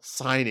normal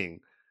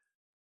signing.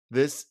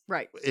 This,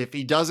 if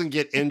he doesn't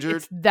get injured,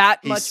 it's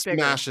that much bigger.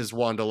 He smashes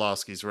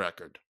Wondolowski's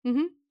record.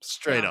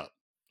 Straight up.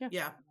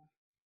 Yeah.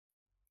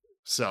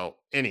 So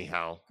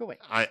anyhow,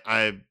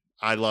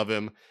 I love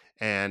him,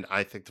 and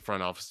I think the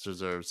front office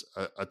deserves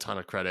a ton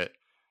of credit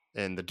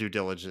in the due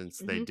diligence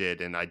they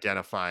did in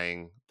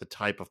identifying the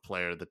type of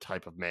player, the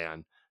type of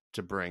man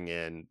to bring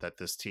in that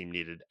this team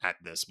needed at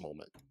this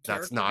moment.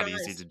 That's not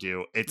easy to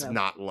do. It's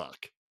not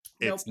luck.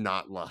 It's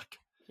not luck.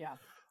 Yeah.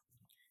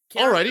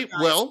 Alrighty.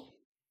 Well,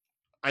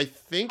 I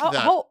think that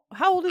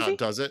how old is he?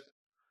 Does it?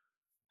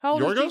 How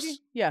old Yorgos? is he?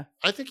 Yeah.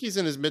 I think he's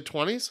in his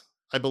mid-20s,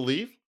 I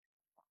believe.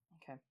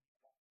 Okay.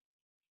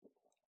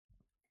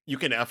 You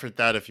can effort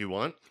that if you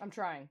want. I'm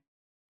trying.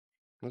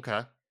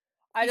 Okay.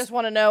 I just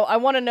want to know. I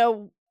want to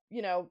know,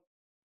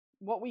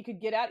 what we could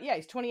get out. Yeah,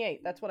 he's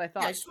 28. That's what I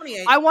thought. Yeah, he's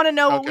 28. I want to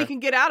know what we can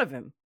get out of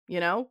him.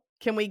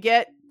 Can we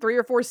get 3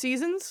 or 4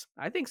 seasons?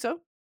 I think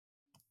so.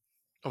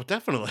 Oh,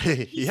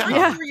 definitely. He signed a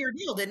 3-year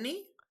deal, didn't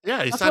he?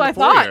 Yeah, that's what I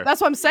thought.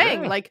 That's what I'm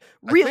saying. Yeah. Like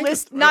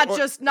realist, not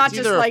just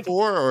like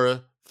 4 or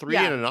a 3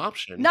 and an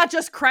option. Not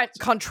just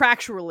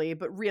contractually,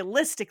 but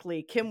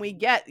realistically, can we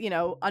get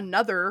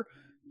another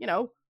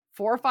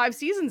 4 or 5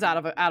 seasons out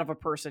of a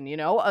person?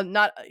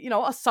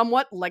 A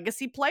somewhat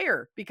legacy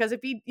player. Because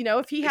if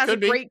he has a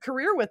great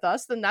career with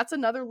us, then that's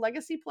another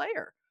legacy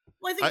player.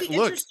 Well, I think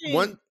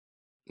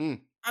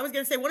I was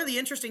going to say one of the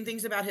interesting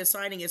things about his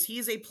signing is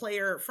he's a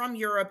player from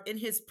Europe in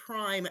his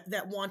prime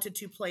that wanted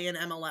to play in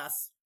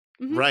MLS.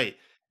 Mm-hmm. Right.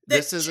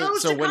 This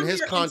isn't so when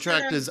his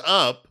contract is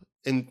up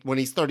and when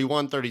he's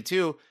 31,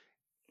 32,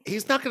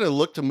 he's not going to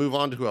look to move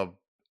on to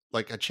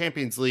a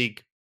Champions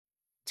League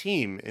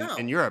team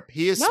in Europe.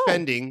 He is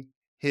spending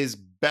his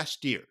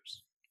best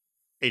years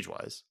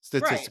age-wise,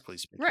 statistically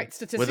speaking. Right,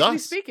 statistically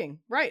speaking.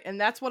 Right.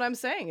 And that's what I'm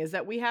saying is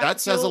that we have that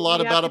says a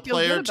lot about a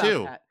player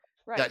too.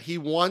 That he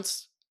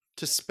wants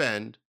to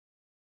spend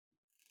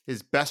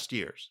his best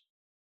years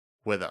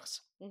with us.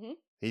 Mm-hmm.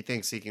 He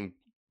thinks he can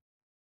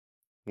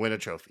win a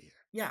trophy here.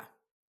 Yeah.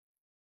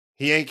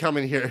 He ain't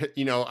coming here,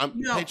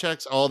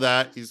 paychecks, all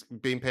that. He's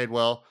being paid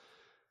well.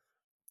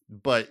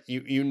 But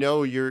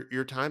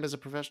your time as a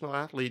professional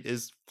athlete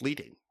is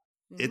fleeting.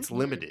 Mm-hmm. It's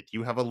limited.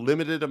 You have a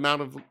limited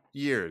amount of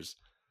years.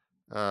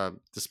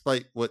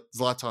 Despite what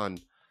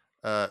Zlatan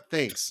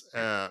thinks,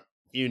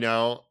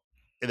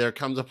 there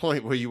comes a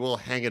point where you will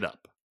hang it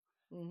up.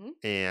 Mm-hmm.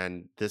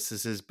 And this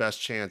is his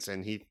best chance.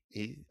 And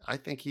I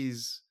think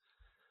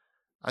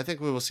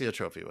we will see a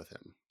trophy with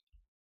him.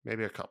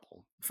 Maybe a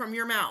couple. From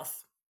your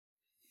mouth.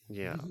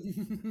 Yeah.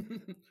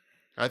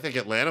 I think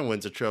Atlanta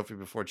wins a trophy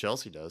before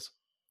Chelsea does.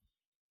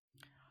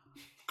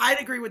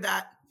 I'd agree with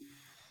that.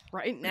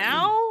 Right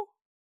now?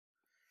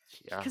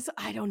 Yeah. Because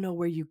I don't know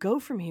where you go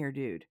from here,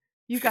 dude.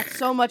 You've got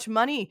so much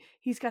money.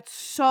 He's got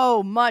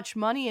so much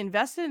money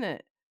invested in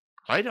it.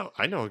 I know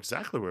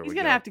exactly where he's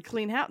going to have to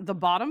clean out the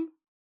bottom.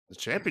 The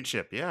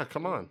championship. Yeah,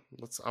 come on.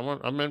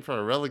 I'm in for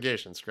a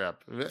relegation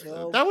scrap. Okay.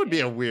 That would be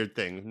a weird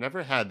thing.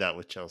 Never had that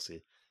with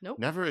Chelsea. Nope.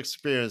 Never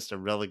experienced a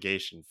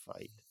relegation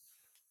fight.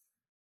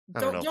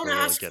 Don't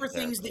ask for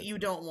things that you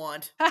don't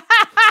want.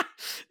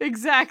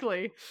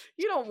 Exactly.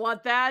 You don't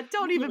want that.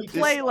 Don't even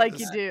play like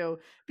you do.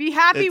 Be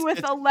happy with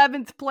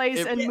 11th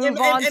place and move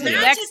on to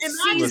next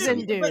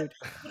season, dude.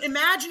 But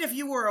imagine if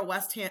you were a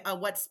Wet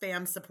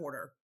Spam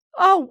supporter.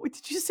 Oh,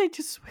 did you say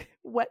just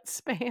wet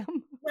spam?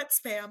 Wet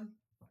spam.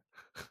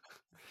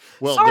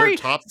 Well,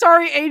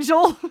 sorry,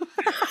 Angel.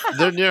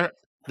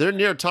 They're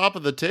near top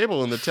of the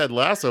table in the Ted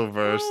Lasso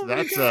verse.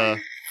 That's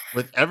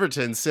with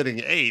Everton sitting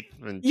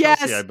 8th and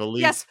Chelsea, I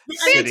believe. Yes,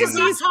 fantasy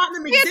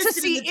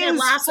is Ted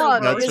Lasso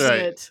fun, that's isn't right.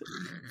 It?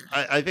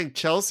 I think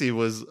Chelsea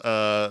was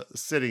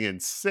sitting in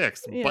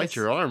 6th. Yes. Bite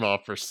your arm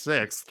off for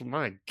 6th.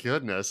 My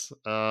goodness.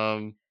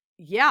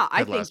 Yeah,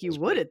 I think you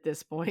would at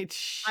this point.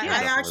 I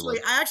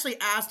actually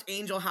asked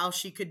Angel how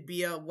she could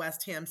be a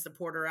West Ham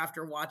supporter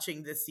after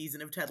watching this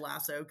season of Ted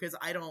Lasso because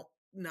I don't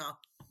know.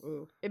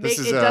 It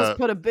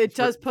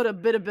does put a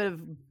bit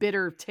of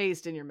bitter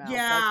taste in your mouth.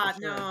 Yeah,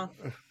 for sure. no.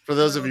 For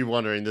those of you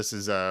wondering, this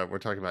is we're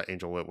talking about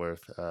Angel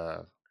Whitworth,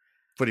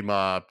 footy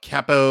mob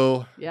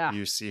capo. Yeah,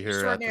 you see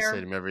her at the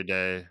stadium every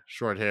day.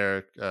 Short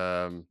hair,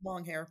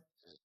 long hair.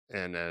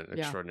 And an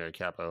extraordinary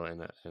capo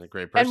and a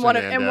great person.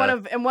 And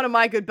one of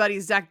my good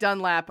buddies, Zach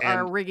Dunlap,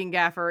 our rigging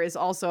gaffer, is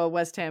also a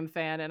West Ham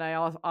fan, and I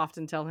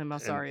often tell him how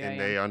sorry I am.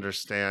 They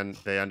understand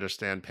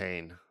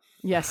pain.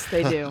 Yes,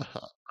 they do.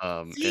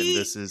 And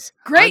this is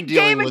great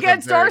game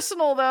against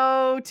Arsenal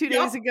though 2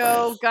 days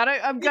ago.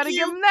 I'm gonna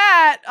give him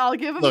that. I'll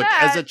give him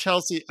that.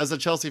 As a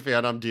Chelsea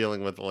fan, I'm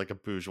dealing with like a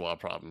bourgeois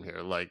problem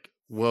here. Like,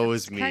 woe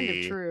is me. Kind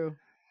of true.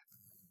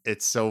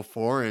 It's so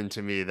foreign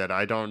to me that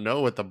I don't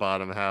know what the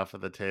bottom half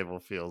of the table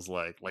feels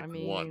like.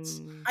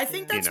 Once. I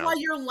think that's why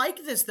you're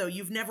like this, though.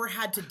 You've never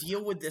had to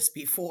deal with this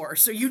before,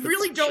 so you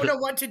really don't know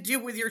what to do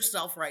with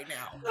yourself right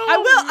now.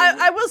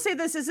 I will say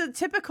this is a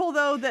typical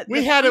though that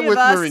we had it with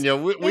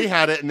Mourinho. We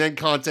had it, and then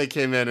Conte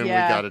came in, and we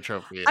got a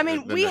trophy. I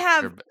mean,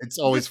 it's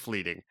always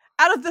fleeting.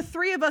 Out of the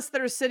 3 of us that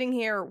are sitting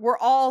here, we're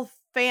all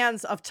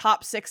fans of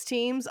top 6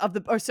 teams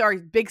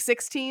big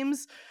 6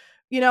 teams.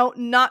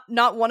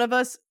 Not one of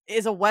us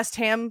is a West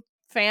Ham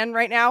fan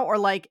right now, or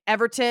like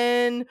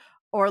Everton,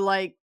 or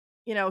like,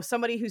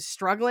 somebody who's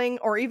struggling,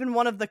 or even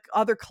one of the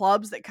other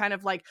clubs that kind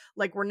of like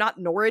we're not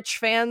Norwich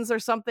fans or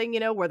something,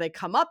 where they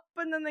come up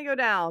and then they go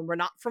down. We're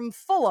not from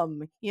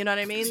Fulham. You know what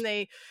I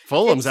mean?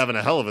 Fulham's having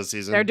a hell of a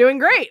season. They're doing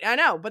great. I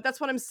know. But that's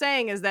what I'm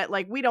saying, is that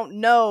like, we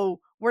don't know.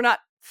 We're not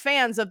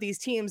fans of these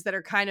teams that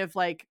are kind of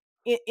like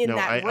in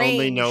that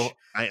range.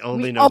 I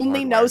only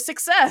know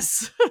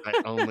success.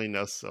 I only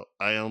know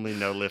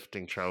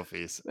lifting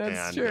trophies.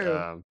 That's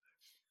true.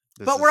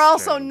 But we're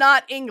also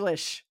not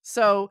English.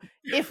 So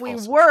if we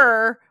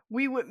were,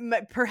 we would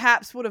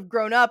perhaps would have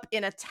grown up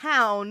in a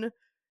town,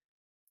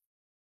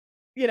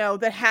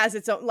 that has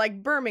its own,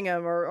 like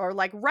Birmingham or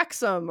like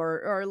Wrexham,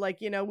 or like,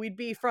 we'd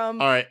be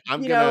from. All right,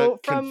 I'm gonna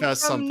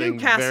confess from something.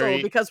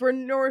 Newcastle, because we're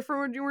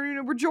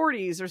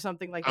Geordies or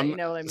something like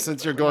that.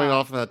 Since you're going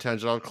off on that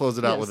tangent, I'll close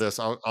it out with this.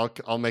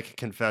 I'll make a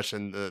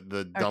confession.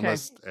 The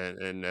dumbest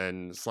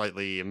and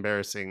slightly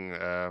embarrassing.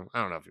 I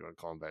don't know if you want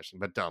to call it embarrassing,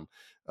 but dumb.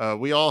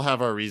 We all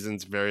have our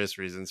various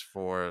reasons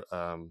for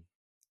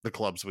the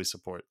clubs we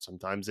support.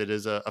 Sometimes it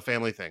is a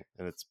family thing,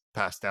 and it's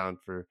passed down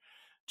for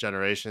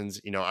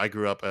generations. I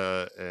grew up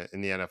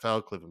in the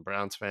NFL, Cleveland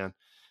Browns fan.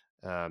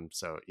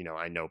 So,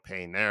 I know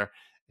pain there,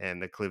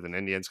 and the Cleveland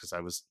Indians, because I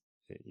was,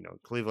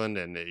 Cleveland,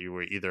 and you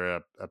were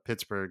either a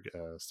Pittsburgh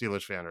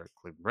Steelers fan or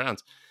Cleveland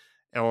Browns.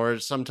 Or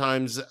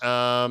sometimes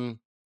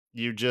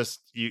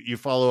you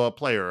follow a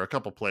player or a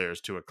couple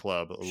players to a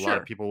club. A lot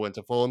of people went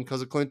to Fulham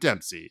because of Clint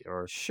Dempsey,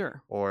 or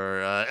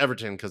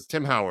Everton because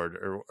Tim Howard,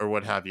 or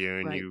what have you.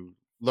 And you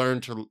learn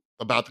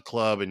about the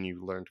club, and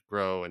you learn to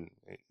grow and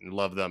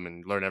love them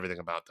and learn everything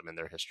about them and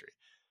their history.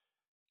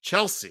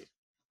 Chelsea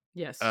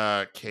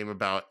came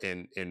about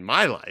in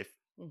my life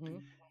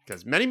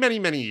because many, many,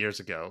 many years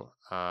ago,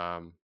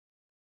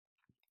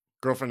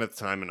 girlfriend at the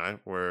time and I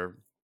were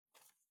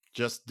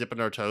just dipping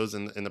our toes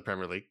in the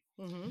Premier League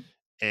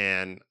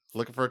and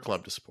looking for a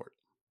club to support,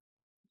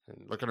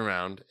 and looking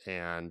around,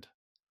 and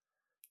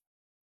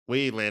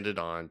we landed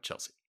on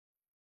Chelsea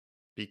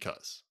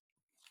because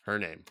her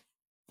name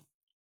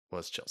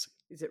was Chelsea.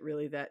 Is it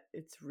really that?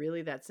 It's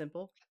really that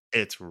simple?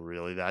 It's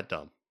really that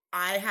dumb.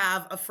 I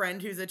have a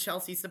friend who's a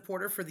Chelsea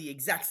supporter for the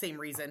exact same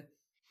reason.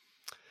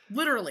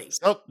 Literally.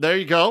 So there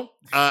you go.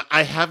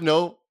 I have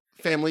no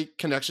family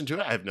connection to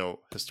it. I have no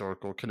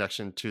historical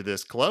connection to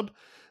this club.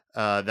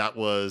 That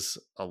was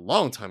a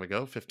long time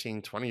ago,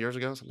 15, 20 years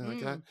ago, something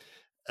like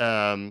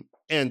that.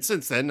 And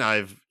since then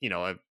I've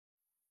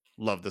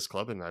loved this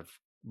club,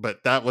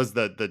 but that was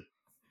the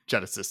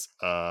genesis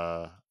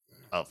of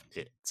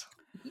it.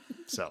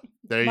 So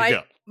there you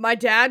go. My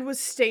dad was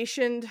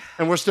stationed,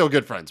 and we're still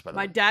good friends. By the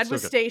way, my dad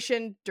was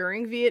stationed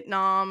during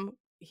Vietnam.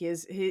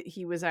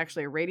 He was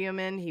actually a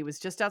radioman. He was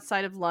just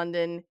outside of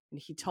London, and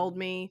he told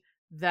me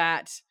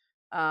that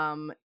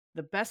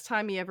the best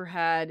time he ever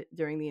had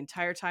during the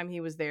entire time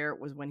he was there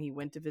was when he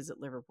went to visit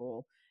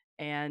Liverpool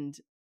and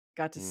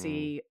got to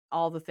see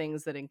all the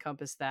things that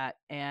encompass that.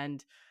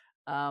 And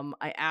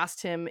I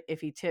asked him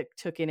if he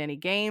took in any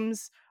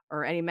games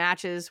or any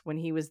matches when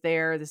he was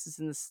there. This is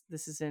in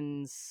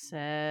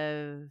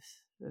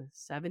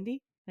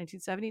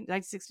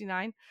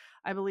 1969,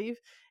 I believe.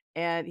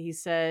 And he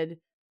said,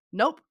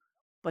 nope.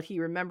 But he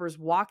remembers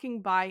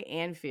walking by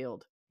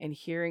Anfield and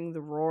hearing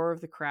the roar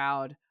of the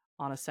crowd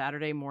on a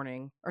Saturday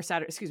morning, or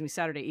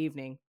Saturday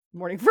evening.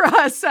 Morning for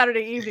us,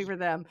 Saturday evening for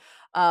them.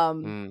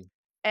 And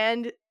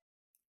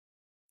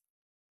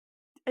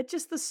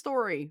the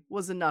story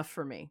was enough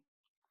for me.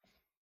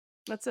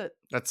 That's it.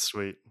 That's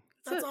sweet.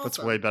 That's awesome. That's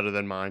way better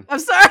than mine. I'm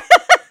sorry.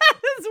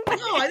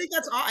 No, I think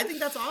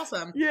that's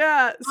awesome.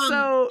 Yeah.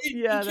 So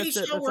in case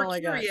you were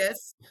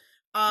curious,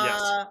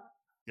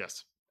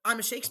 yes, I'm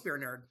a Shakespeare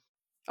nerd.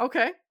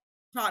 Okay.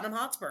 Tottenham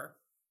Hotspur.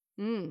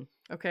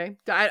 Okay.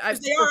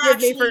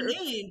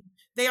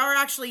 They are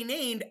actually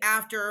named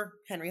after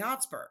Henry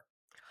Hotspur.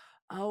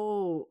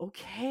 Oh,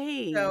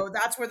 okay. So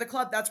that's where the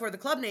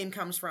club name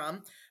comes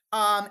from.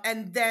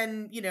 And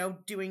then,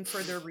 doing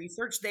further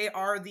research, they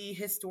are the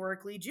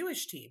historically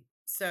Jewish team.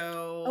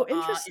 So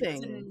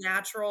interesting. It was a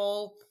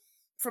natural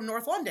from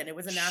North London. It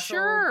was a natural.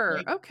 Sure.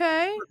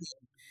 Okay.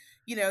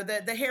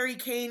 The Harry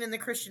Kane and the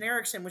Christian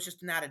Eriksen was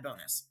just an added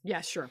bonus.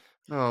 Yeah, sure.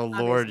 Oh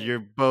Lord, you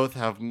both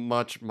have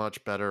much,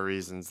 much better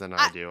reasons than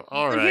I do.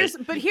 All right.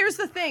 But here's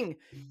the thing: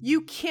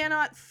 you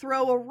cannot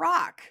throw a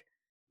rock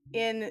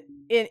in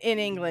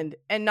England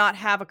and not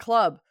have a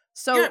club.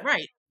 So yeah,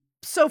 right.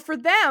 So for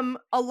them,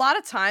 a lot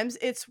of times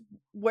it's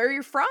where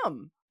you're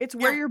from. It's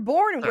where you're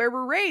born and where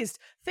we're raised.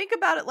 Think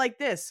about it like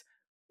this: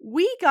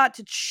 we got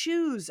to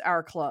choose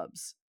our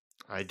clubs.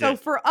 I did. So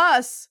for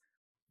us,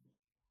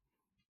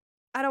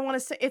 I don't want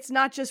to say it's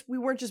not just we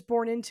weren't just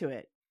born into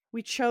it.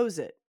 We chose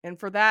it. And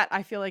for that,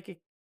 I feel like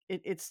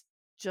it's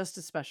just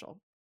as special.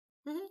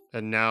 Mm-hmm.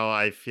 And now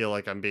I feel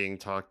like I'm being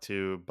talked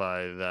to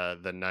by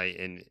the knight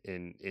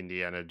in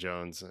Indiana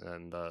Jones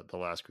and the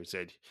Last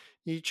Crusade.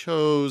 He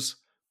chose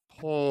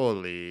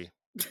poorly.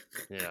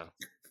 Yeah.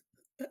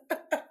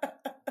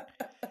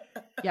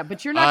 Yeah,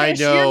 but you're not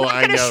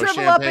going to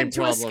shrivel up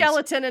into a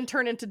skeleton and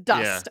turn into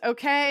dust,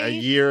 okay? A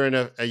year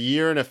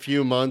and a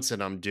few months,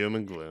 and I'm doom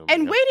and gloom.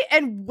 And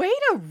way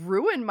to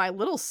ruin my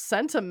little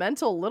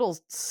sentimental little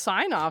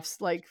sign-offs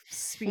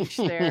speech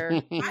there.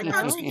 I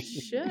thought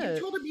you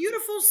told a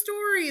beautiful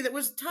story that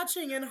was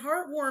touching and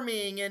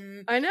heartwarming,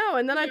 and I know.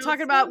 And then I talk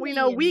about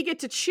we get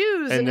to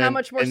choose and how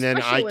much more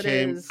special it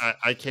is.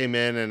 I came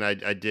in and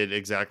I did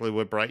exactly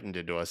what Brighton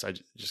did to us. I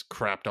just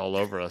crapped all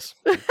over us.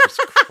 Just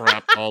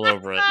crapped all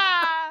over it.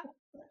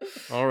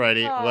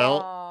 Alrighty,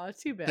 well,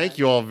 too bad. Thank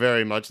you all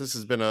very much. This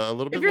has been a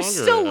little bit longer. If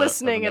you're still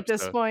listening at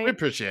this point, we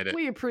appreciate it.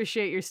 We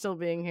appreciate you still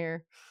being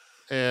here.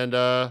 And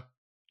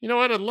you know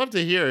what? I'd love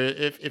to hear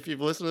if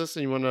you've listened to this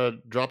and you want to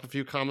drop a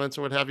few comments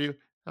or what have you,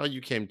 how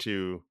you came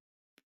to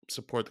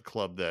support the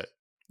club that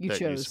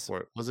you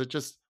support. Was it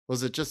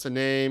just a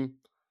name?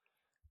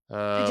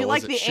 Did you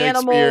like the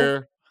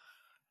animal?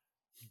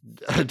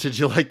 Did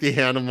you like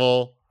the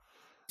animal?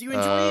 Do you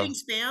enjoy eating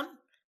spam?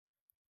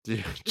 Do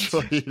you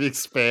enjoy eating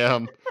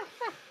spam?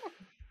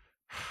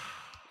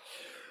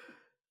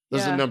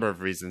 There's a number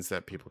of reasons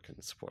that people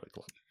can support a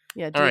club.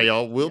 Yeah. All right,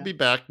 y'all. We'll be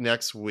back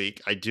next week.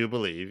 I do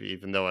believe,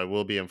 even though I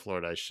will be in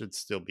Florida, I should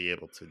still be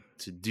able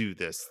to do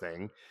this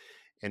thing.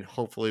 And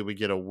hopefully we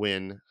get a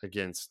win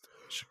against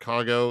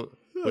Chicago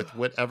with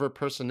whatever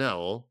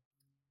personnel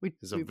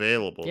is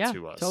available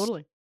to us.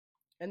 Totally.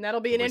 And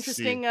that'll be an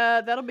interesting.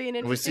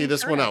 We see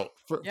this one out.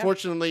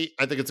 Fortunately,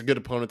 I think it's a good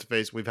opponent to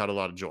face. We've had a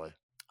lot of joy.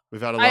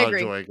 We've had a lot of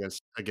joy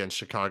against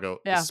Chicago,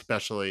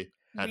 especially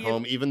at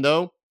home. Even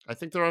though I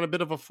think they're on a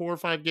bit of a 4 or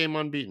 5 game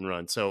unbeaten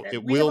run, so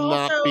it will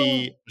not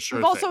be a sure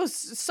thing. We've also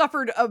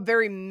suffered a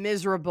very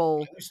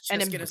miserable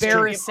and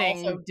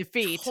embarrassing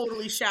defeat.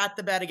 Totally shat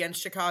the bed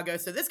against Chicago,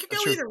 so this could go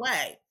either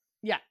way.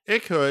 Yeah,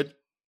 it could,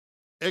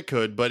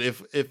 but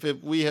if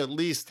we at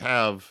least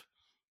have.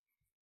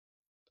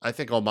 I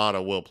think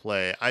Almada will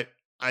play.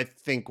 I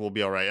think we'll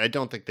be all right. I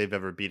don't think they've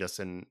ever beat us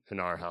in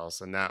our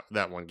house, and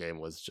that one game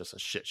was just a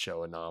shit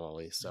show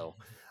anomaly. So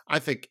I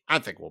think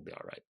we'll be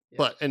all right. Yeah.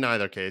 But in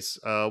either case,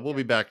 we'll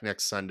be back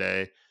next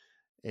Sunday.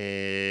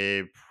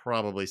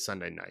 Probably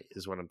Sunday night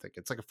is what I'm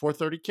thinking. It's like a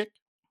 4:30 kick.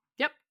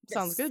 Yep,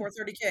 sounds good.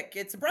 4:30 kick.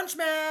 It's a brunch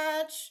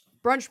match.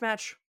 Brunch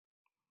match.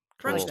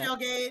 Brunch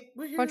tailgate.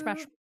 Brunch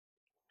match.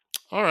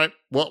 All right.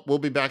 Well, we'll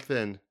be back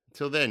then.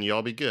 Till then,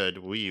 y'all be good.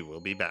 We will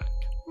be back.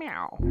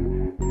 Meow.